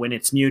 when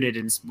it's muted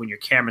and when your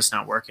camera's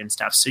not working and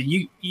stuff. So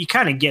you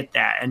kind of get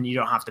that and you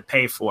don't have to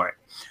pay for it.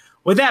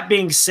 With that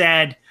being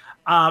said,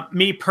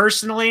 me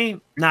personally,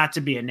 not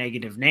to be a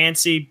negative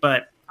Nancy,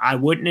 but I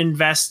wouldn't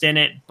invest in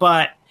it.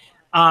 But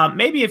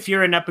maybe if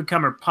you're an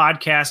up-and-comer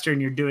podcaster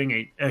and you're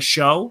doing a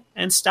show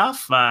and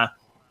stuff,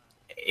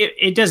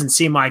 it doesn't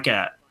seem like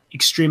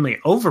extremely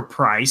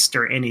overpriced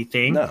or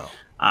anything. No.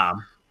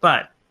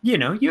 But, you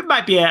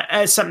might be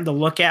something to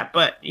look at.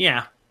 But,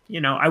 yeah,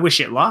 I wish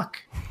it luck.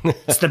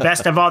 It's the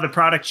best of all the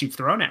products you've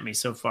thrown at me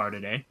so far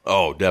today.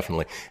 Oh,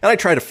 definitely. And I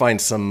try to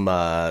find some,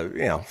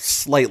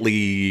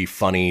 slightly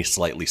funny,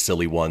 slightly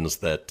silly ones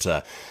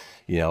that,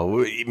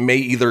 may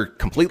either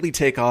completely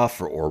take off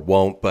or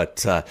won't.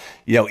 But,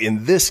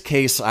 in this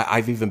case,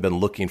 I've even been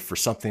looking for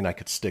something I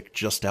could stick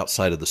just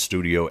outside of the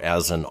studio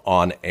as an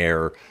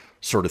on-air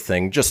sort of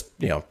thing, just,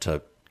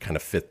 to kind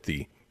of fit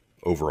the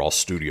overall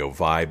studio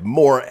vibe,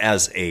 more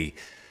as a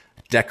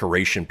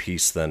decoration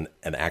piece than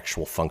an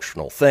actual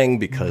functional thing,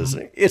 because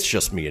it's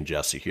just me and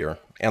Jesse here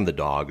and the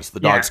dogs.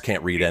 The dogs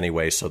can't read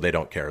anyway, so they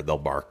don't care. They'll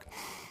bark.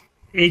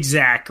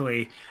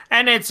 Exactly.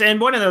 And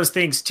one of those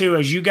things too,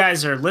 as you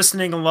guys are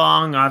listening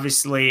along,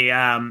 obviously,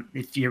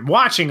 if you're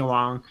watching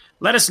along,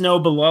 let us know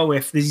below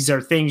if these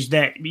are things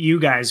that you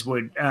guys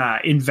would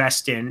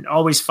invest in.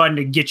 Always fun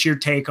to get your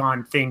take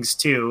on things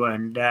too.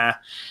 And,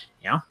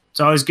 it's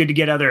always good to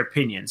get other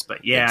opinions, but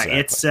exactly.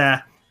 It's,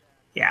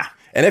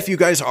 And if you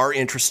guys are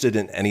interested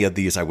in any of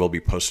these, I will be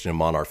posting them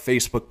on our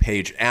Facebook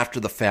page after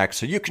the fact,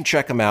 so you can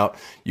check them out.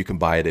 You can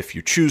buy it if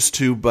you choose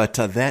to, but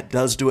that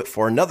does do it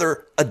for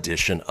another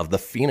edition of the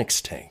Phoenix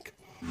Tank.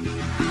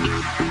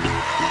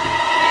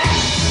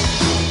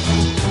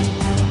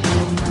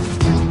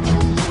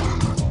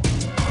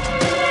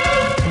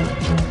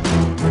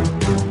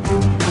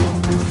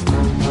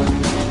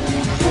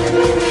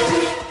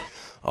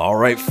 All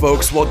right,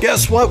 folks. Well,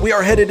 guess what? We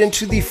are headed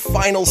into the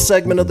final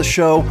segment of the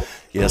show.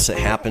 Yes, it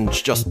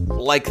happens just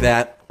like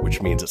that,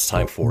 which means it's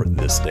time for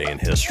This Day in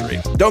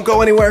History. Don't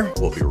go anywhere.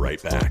 We'll be right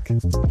back.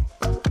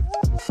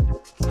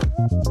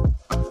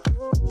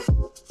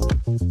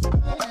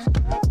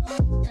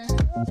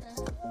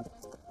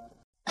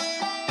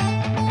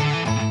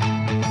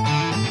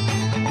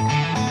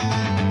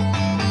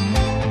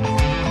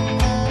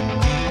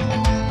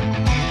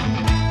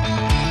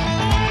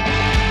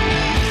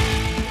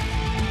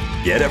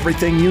 Get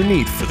everything you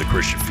need for the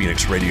Christian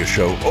Phoenix Radio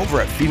Show over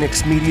at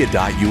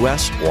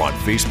phoenixmedia.us or on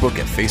Facebook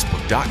at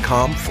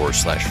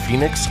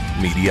facebook.com/Phoenix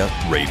Media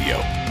Radio.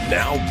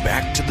 Now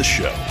back to the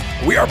show.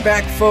 We are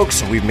back,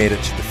 folks, and we've made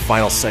it to the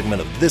final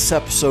segment of this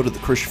episode of the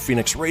Christian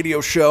Phoenix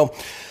Radio Show.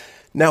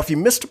 Now, if you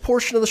missed a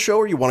portion of the show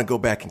or you want to go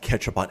back and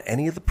catch up on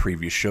any of the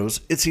previous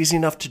shows, it's easy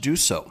enough to do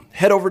so.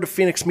 Head over to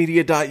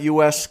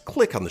phoenixmedia.us,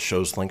 click on the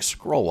show's link,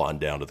 scroll on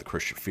down to the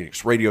Christian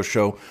Phoenix Radio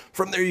Show.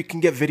 From there, you can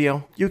get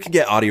video, you can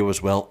get audio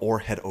as well, or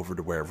head over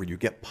to wherever you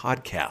get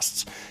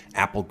podcasts.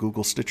 Apple,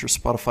 Google, Stitcher,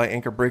 Spotify,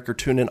 Anchor, Breaker,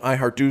 TuneIn,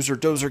 iHeart,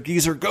 Dozer,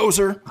 Geezer,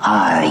 Gozer.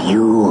 Are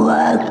you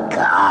a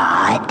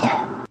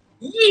god?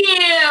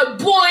 Yeah,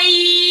 boy!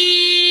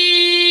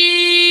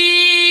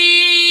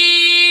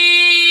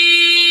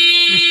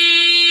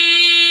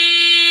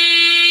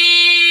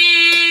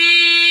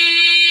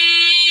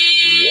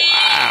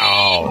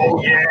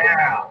 Oh,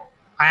 yeah.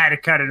 I had to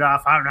cut it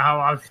off. I don't know how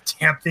long the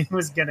damn thing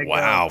was going to go.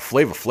 Wow,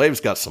 Flavor Flav's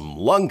got some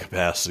lung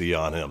capacity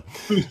on him.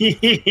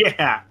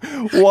 Yeah.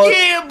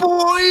 Yeah,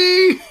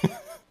 boy!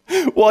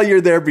 While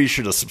you're there, be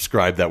sure to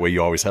subscribe. That way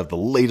you always have the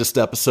latest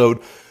episode.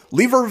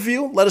 Leave a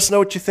review. Let us know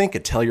what you think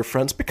and tell your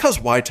friends. Because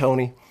why,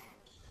 Tony?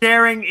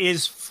 Sharing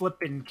is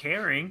flippin'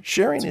 caring.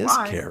 Sharing is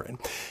caring.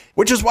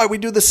 Which is why we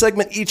do this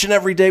segment each and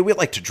every day. We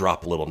like to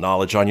drop a little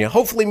knowledge on you,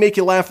 hopefully make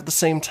you laugh at the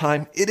same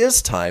time. It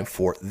is time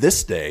for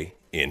This Day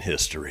in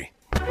History.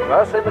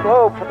 Traversing the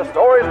globe for the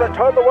stories that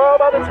turn the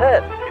world on its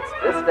head. It's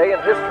This Day in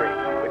History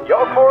with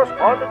your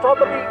correspondent on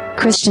the beat,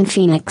 Christian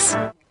Phoenix.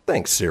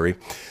 Thanks, Siri.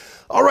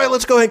 All right,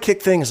 let's go ahead and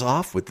kick things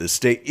off with this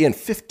date. In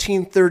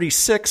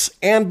 1536,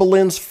 Anne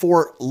Boleyn's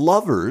four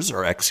lovers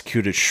are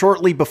executed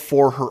shortly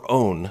before her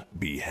own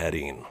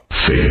beheading.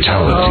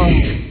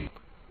 Fatality.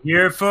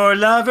 Your four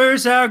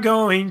lovers are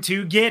going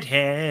to get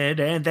head,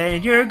 and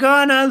then you're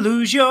gonna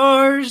lose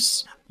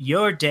yours.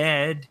 You're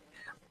dead.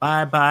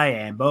 Bye-bye,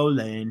 Anne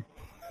Boleyn.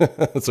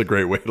 That's a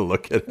great way to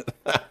look at it.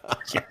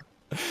 Yeah.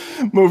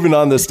 Moving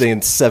on this day in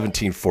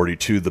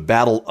 1742, the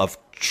Battle of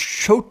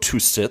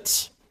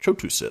Chotusitz.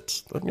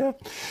 Yeah.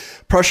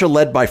 Prussia,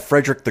 led by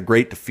Frederick the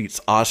Great, defeats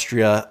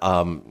Austria.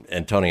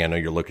 And Tony, I know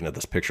you're looking at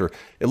this picture.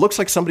 It looks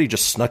like somebody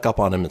just snuck up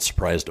on him and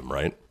surprised him,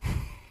 right?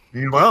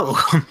 Whoa,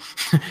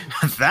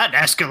 that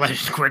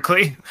escalated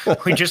quickly.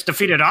 We just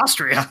defeated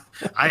Austria.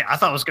 I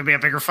thought it was going to be a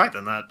bigger fight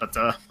than that,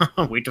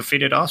 but we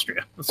defeated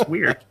Austria. That's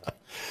weird.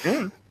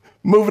 Yeah.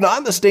 Moving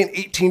on, this day in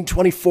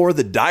 1824,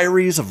 the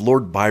diaries of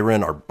Lord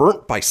Byron are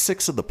burnt by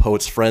 6 of the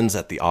poet's friends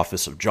at the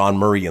office of John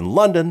Murray in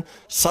London,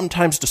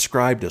 sometimes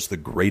described as the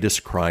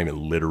greatest crime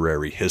in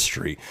literary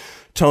history.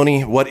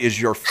 Tony, what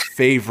is your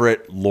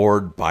favorite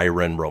Lord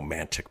Byron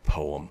romantic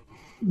poem?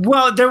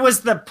 Well, there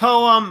was the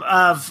poem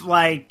of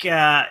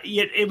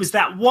it was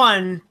that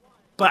one,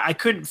 but I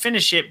couldn't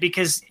finish it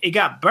because it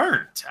got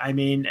burnt. I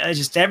mean,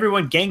 just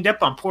everyone ganged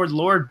up on poor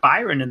Lord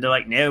Byron, and they're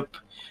like, nope,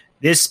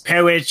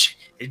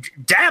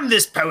 damn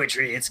this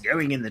poetry, it's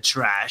going in the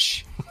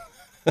trash.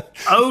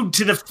 Ode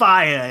to the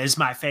Fire is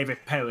my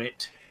favorite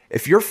poet.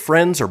 If your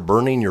friends are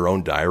burning your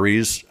own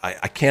diaries,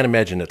 I can't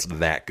imagine it's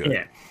that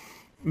good.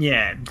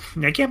 Yeah.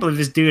 I can't believe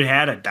this dude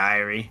had a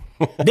diary.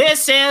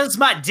 This is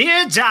my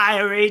dear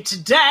diary.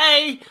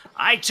 Today,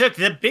 I took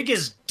the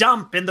biggest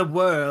dump in the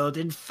world.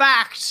 In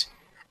fact,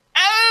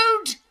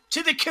 ode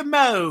to the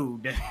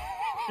commode.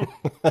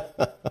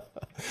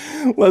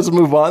 Let's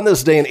move on.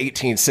 This day in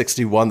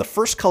 1861, the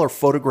first color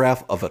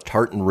photograph of a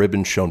tartan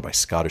ribbon shown by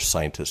Scottish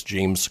scientist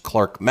James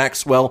Clerk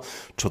Maxwell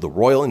to the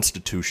Royal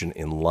Institution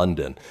in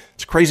London.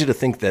 It's crazy to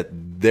think that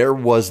there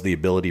was the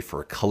ability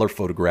for a color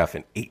photograph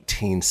in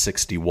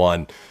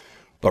 1861,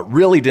 but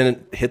really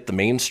didn't hit the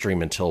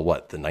mainstream until,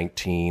 the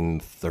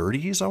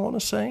 1930s, I want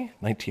to say?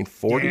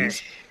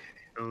 1940s?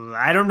 Yeah.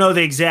 I don't know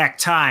the exact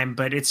time,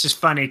 but it's just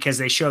funny because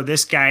they show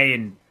this guy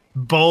in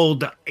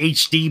bold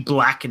HD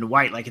black and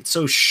white, like it's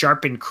so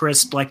sharp and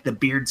crisp, like the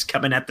beard's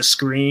coming at the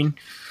screen.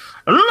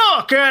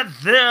 Look at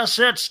this,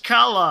 it's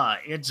color,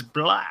 it's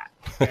black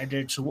and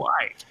it's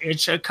white,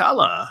 it's a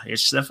color,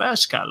 it's the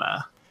first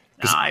color.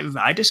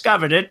 I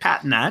discovered it,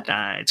 patent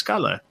that, it's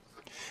color.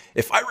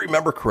 If I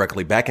remember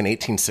correctly, back in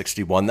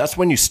 1861, that's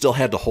when you still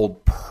had to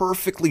hold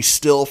perfectly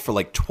still for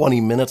like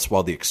 20 minutes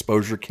while the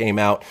exposure came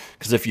out,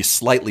 because if you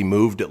slightly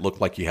moved, it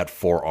looked like you had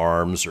 4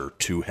 arms or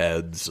 2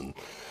 heads. And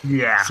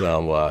yeah.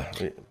 So,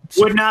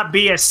 would not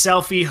be a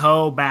selfie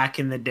hoe back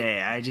in the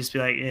day. I'd just be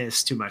like,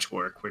 it's too much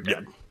work. We're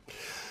done. Yeah.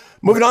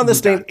 Moving on,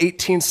 this day in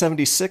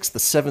 1876, the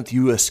 7th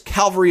U.S.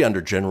 Cavalry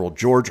under General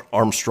George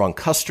Armstrong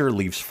Custer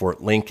leaves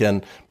Fort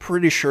Lincoln.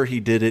 Pretty sure he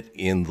did it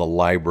in the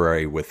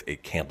library with a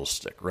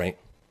candlestick, right?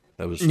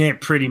 That was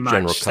pretty much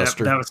General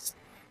Custer.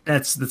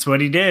 That's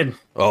what he did.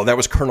 Oh, that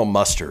was Colonel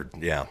Mustard.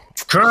 Yeah,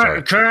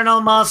 Colonel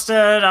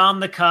Mustard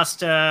on the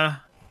Custer.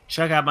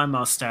 Check out my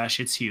mustache.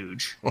 It's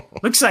huge.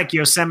 Looks like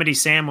Yosemite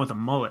Sam with a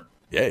mullet.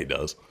 Yeah, he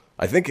does.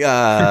 I think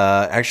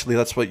actually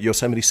that's what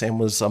Yosemite Sam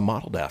was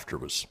modeled after.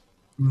 Was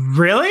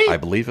really? I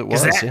believe it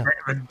was.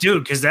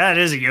 Dude, because that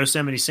is a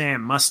Yosemite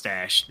Sam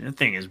mustache. That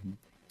thing is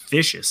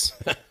vicious.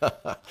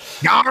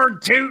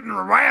 Yard tootin'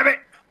 rabbit.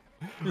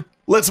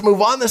 Let's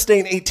move on. This day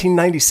in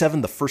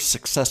 1897, the first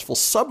successful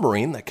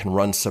submarine that can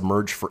run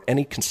submerged for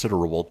any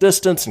considerable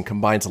distance and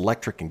combines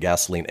electric and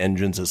gasoline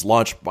engines is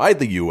launched by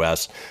the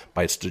U.S.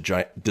 by its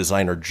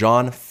designer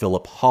John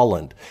Philip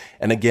Holland.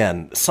 And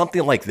again,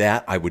 something like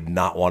that, I would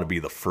not want to be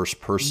the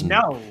first person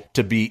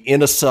to be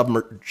in a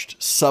submerged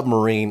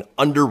submarine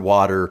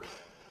underwater,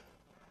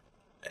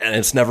 and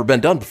it's never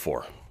been done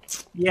before.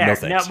 Yeah, no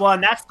thanks. Well,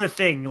 and that's the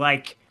thing.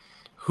 Like,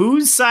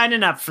 who's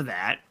signing up for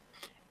that?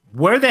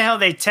 Where the hell are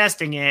they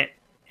testing it?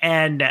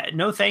 And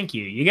no, thank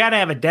you. You got to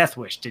have a death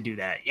wish to do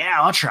that.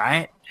 Yeah, I'll try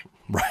it.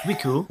 Right. It'd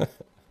be cool.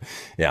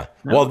 Yeah.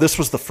 No. Well, this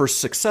was the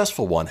first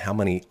successful one. How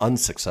many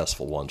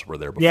unsuccessful ones were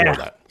there before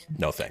that?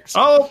 No, thanks.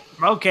 Oh,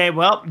 okay.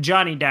 Well,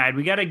 Johnny died.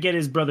 We got to get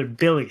his brother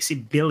Billy. See,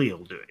 Billy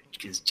will do it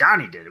because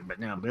Johnny did it, but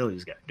now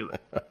Billy's got to do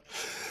it.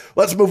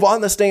 Let's move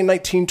on. This day in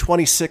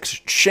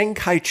 1926, Chiang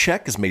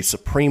Kai-shek is made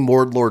Supreme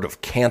Warlord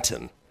of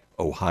Canton,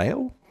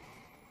 Ohio.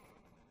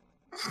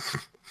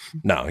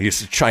 No,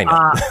 he's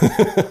China.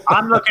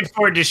 I'm looking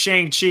forward to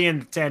Shang-Chi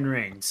and the Ten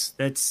Rings.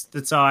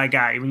 That's all I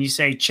got. When you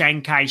say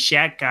Chiang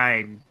Kai-shek,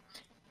 I'm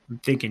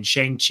thinking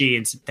Shang-Chi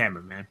in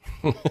September, man.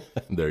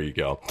 There you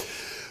go.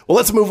 Well,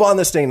 let's move on.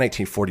 This day in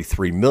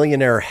 1943,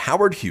 millionaire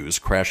Howard Hughes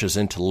crashes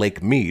into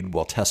Lake Mead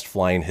while test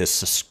flying his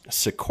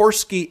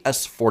Sikorsky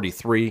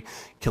S-43,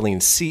 killing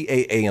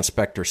CAA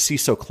Inspector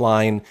Cecil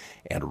Klein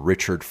and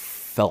Richard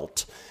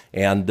Felt.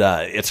 And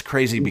it's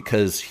crazy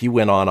because he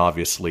went on,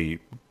 obviously,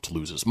 to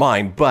lose his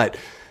mind, but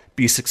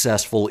be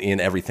successful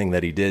in everything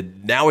that he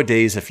did.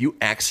 Nowadays, if you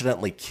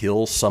accidentally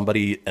kill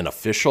somebody, an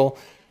official,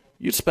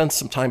 you'd spend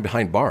some time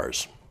behind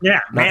bars. Yeah,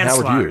 not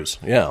Howard Hughes.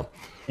 Yeah.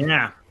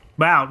 Yeah.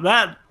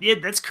 Wow,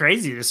 that's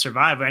crazy to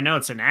survive. I know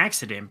it's an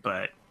accident,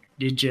 but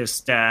it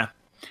just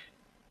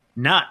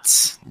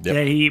nuts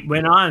that he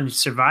went on and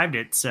survived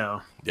it.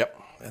 So. Yep.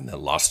 And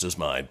then lost his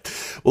mind.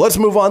 Well, let's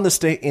move on. This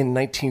day in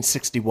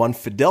 1961,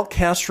 Fidel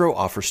Castro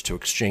offers to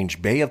exchange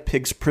Bay of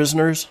Pigs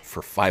prisoners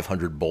for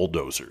 500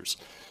 bulldozers.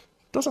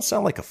 doesn't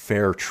sound like a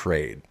fair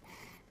trade.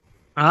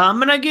 I'm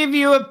going to give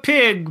you a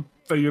pig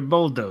for your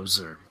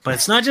bulldozer. But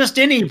it's not just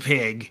any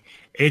pig.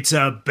 It's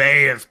a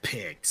bay of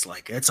pigs.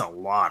 Like, it's a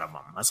lot of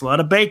them. That's a lot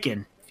of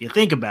bacon, if you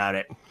think about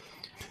it.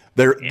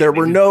 There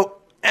were no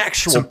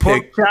actual some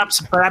pork chops,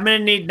 but I'm going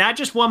to need not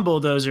just one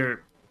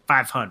bulldozer,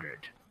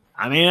 500.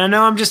 I mean, I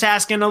know I'm just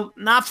asking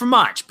not for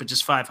much, but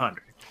just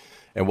 500.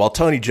 And while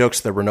Tony jokes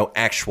there were no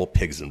actual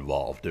pigs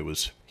involved, it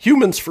was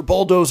humans for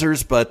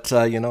bulldozers, but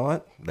you know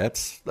what?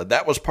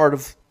 That was part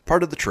of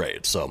the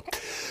trade. So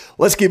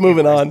let's keep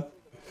moving on.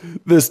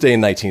 This day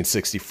in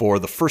 1964,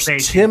 the first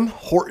Tim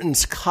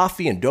Hortons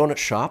Coffee and Donut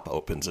Shop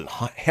opens in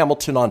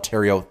Hamilton,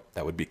 Ontario.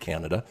 That would be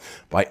Canada,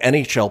 by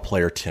NHL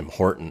player Tim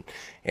Horton.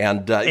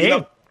 And hey,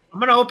 I'm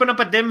going to open up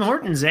a Tim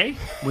Hortons, eh?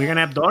 We're going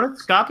to have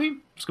donuts, coffee.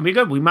 It's going to be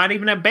good. We might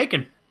even have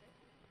bacon.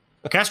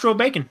 Castro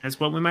bacon. That's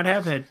what we might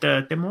have at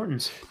Tim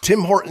Hortons.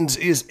 Tim Hortons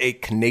is a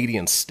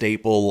Canadian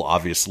staple.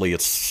 Obviously,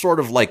 it's sort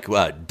of like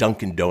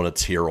Dunkin'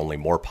 Donuts here, only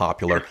more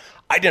popular.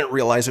 I didn't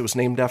realize it was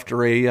named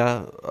after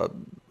a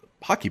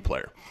hockey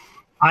player.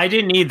 I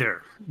didn't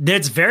either.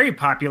 That's very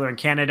popular in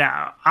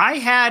Canada. I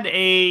had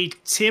a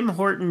Tim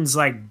Hortons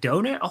like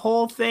donut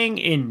hole thing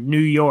in New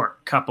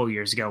York a couple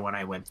years ago when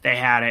I went. They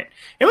had it.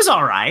 It was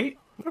all right.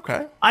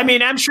 Okay. I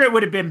mean, I'm sure it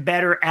would have been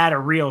better at a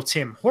real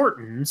Tim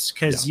Hortons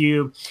because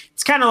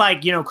it's kind of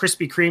like,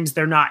 Krispy Kremes.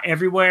 They're not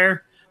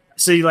everywhere.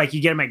 So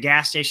you get them at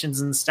gas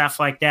stations and stuff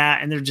like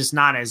that. And they're just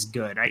not as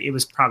good. It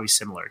was probably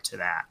similar to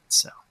that.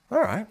 So.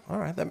 All right.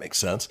 That makes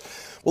sense.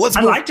 Well,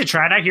 I'd like to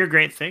try it. I hear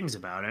great things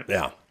about it.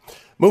 Yeah.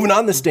 Moving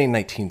on, this day in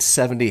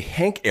 1970,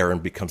 Hank Aaron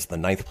becomes the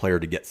 9th player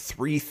to get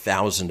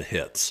 3,000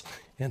 hits.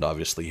 And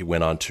obviously he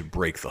went on to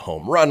break the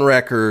home run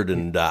record.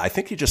 And I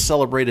think he just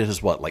celebrated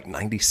his,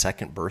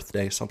 92nd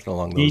birthday, something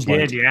along those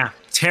lines. He did, yeah.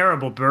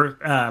 Terrible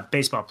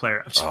baseball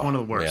player. Just one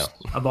of the worst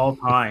of all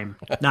time.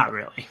 Not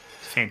really.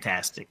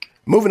 Fantastic.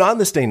 Moving on,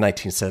 this day in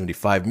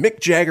 1975, Mick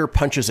Jagger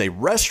punches a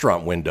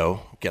restaurant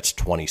window, gets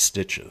 20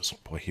 stitches.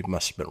 Boy, he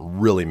must have been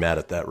really mad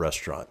at that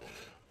restaurant.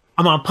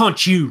 I'm going to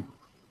punch you.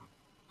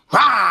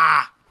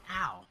 Ah!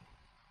 Ow.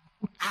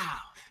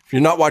 If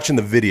you're not watching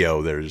the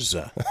video, there's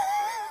a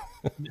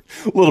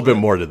little bit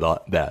more to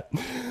that.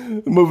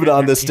 Moving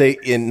on, this day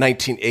in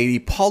 1980,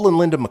 Paul and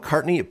Linda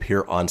McCartney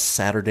appear on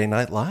Saturday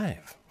Night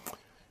Live.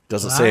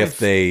 Doesn't say if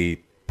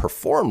they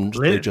performed,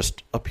 they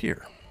just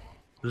appear.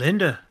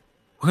 Linda,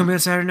 we're going to be on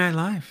Saturday Night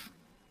Live.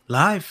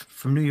 Live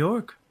from New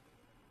York.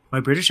 My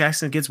British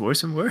accent gets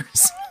worse and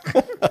worse.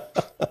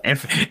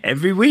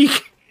 every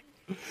week.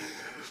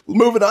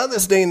 Moving on,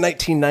 this day in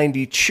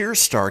 1990, Cheers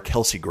star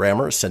Kelsey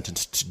Grammer is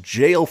sentenced to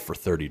jail for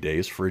 30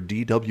 days for a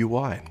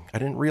DWI. I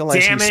didn't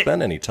realize he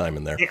spent any time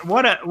in there.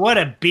 What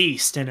a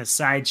beast and a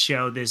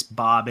sideshow this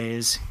Bob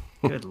is.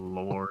 Good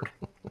Lord.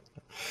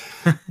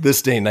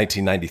 This day in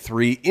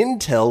 1993,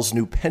 Intel's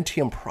new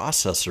Pentium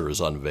processor is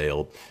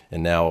unveiled.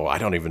 And now I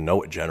don't even know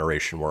what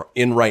generation we're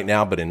in right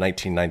now, but in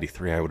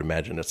 1993, I would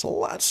imagine it's a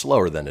lot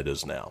slower than it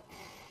is now.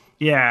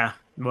 Yeah,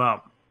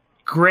 well,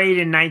 great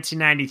in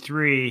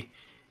 1993.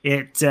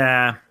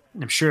 I'm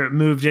sure it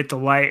moved at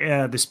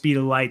the speed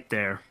of light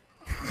there.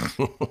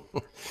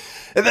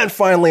 And then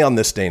finally, on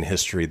this day in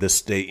history,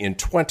 this day in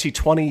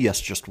 2020, yes,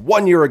 just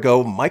 1 year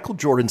ago, Michael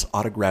Jordan's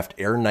autographed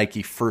Air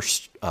Nike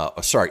 1s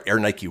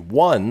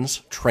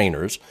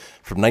trainers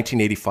from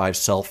 1985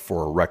 sell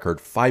for a record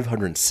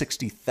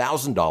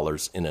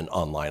 $560,000 in an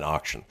online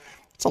auction.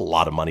 It's a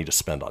lot of money to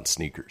spend on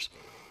sneakers.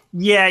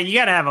 Yeah, you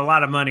got to have a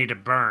lot of money to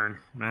burn.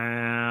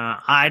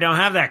 I don't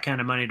have that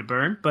kind of money to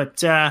burn,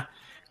 but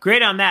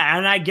great on that.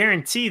 And I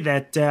guarantee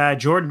that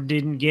Jordan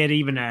didn't get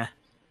even a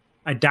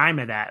dime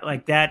of that.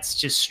 Like, that's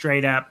just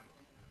straight up,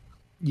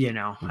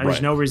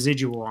 there's no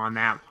residual on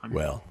that one.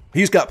 Well,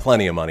 he's got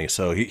plenty of money,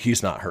 so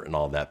he's not hurting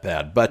all that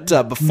bad. But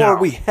before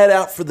we head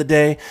out for the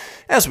day,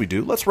 as we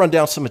do, let's run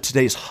down some of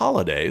today's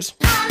holidays,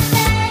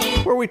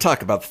 where we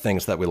talk about the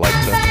things that we like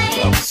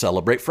to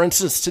celebrate. For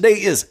instance, today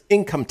is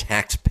income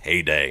tax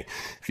payday.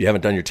 If you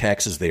haven't done your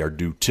taxes, they are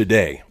due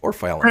today, or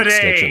file an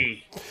extension.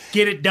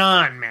 Get it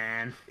done,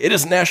 man. It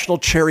is National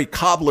Cherry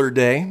Cobbler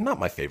Day, not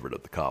my favorite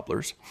of the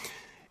cobblers.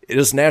 It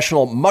is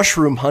National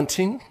Mushroom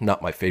Hunting,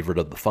 not my favorite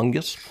of the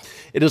fungus.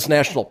 It is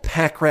National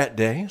Pack Rat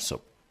Day,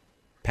 so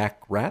pack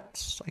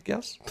rats, I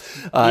guess.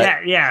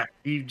 Yeah.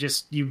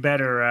 You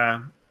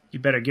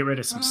better get rid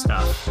of some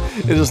stuff.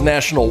 It is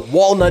National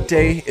Walnut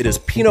Day. It is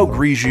Pinot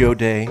Grigio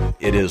Day.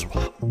 It is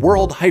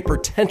World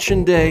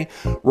Hypertension Day,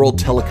 World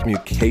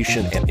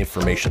Telecommunication and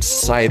Information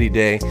Society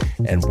Day,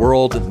 and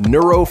World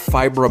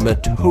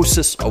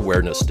Neurofibromatosis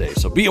Awareness Day.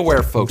 So be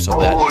aware, folks, of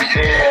that.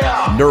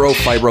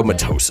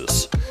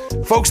 Neurofibromatosis.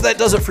 Folks, that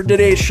does it for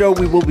today's show.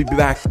 We will be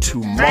back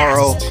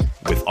tomorrow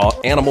with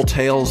Animal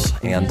Tales,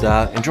 and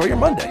enjoy your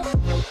Monday.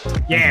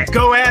 Yeah,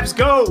 go Avs,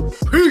 go!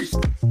 Peace!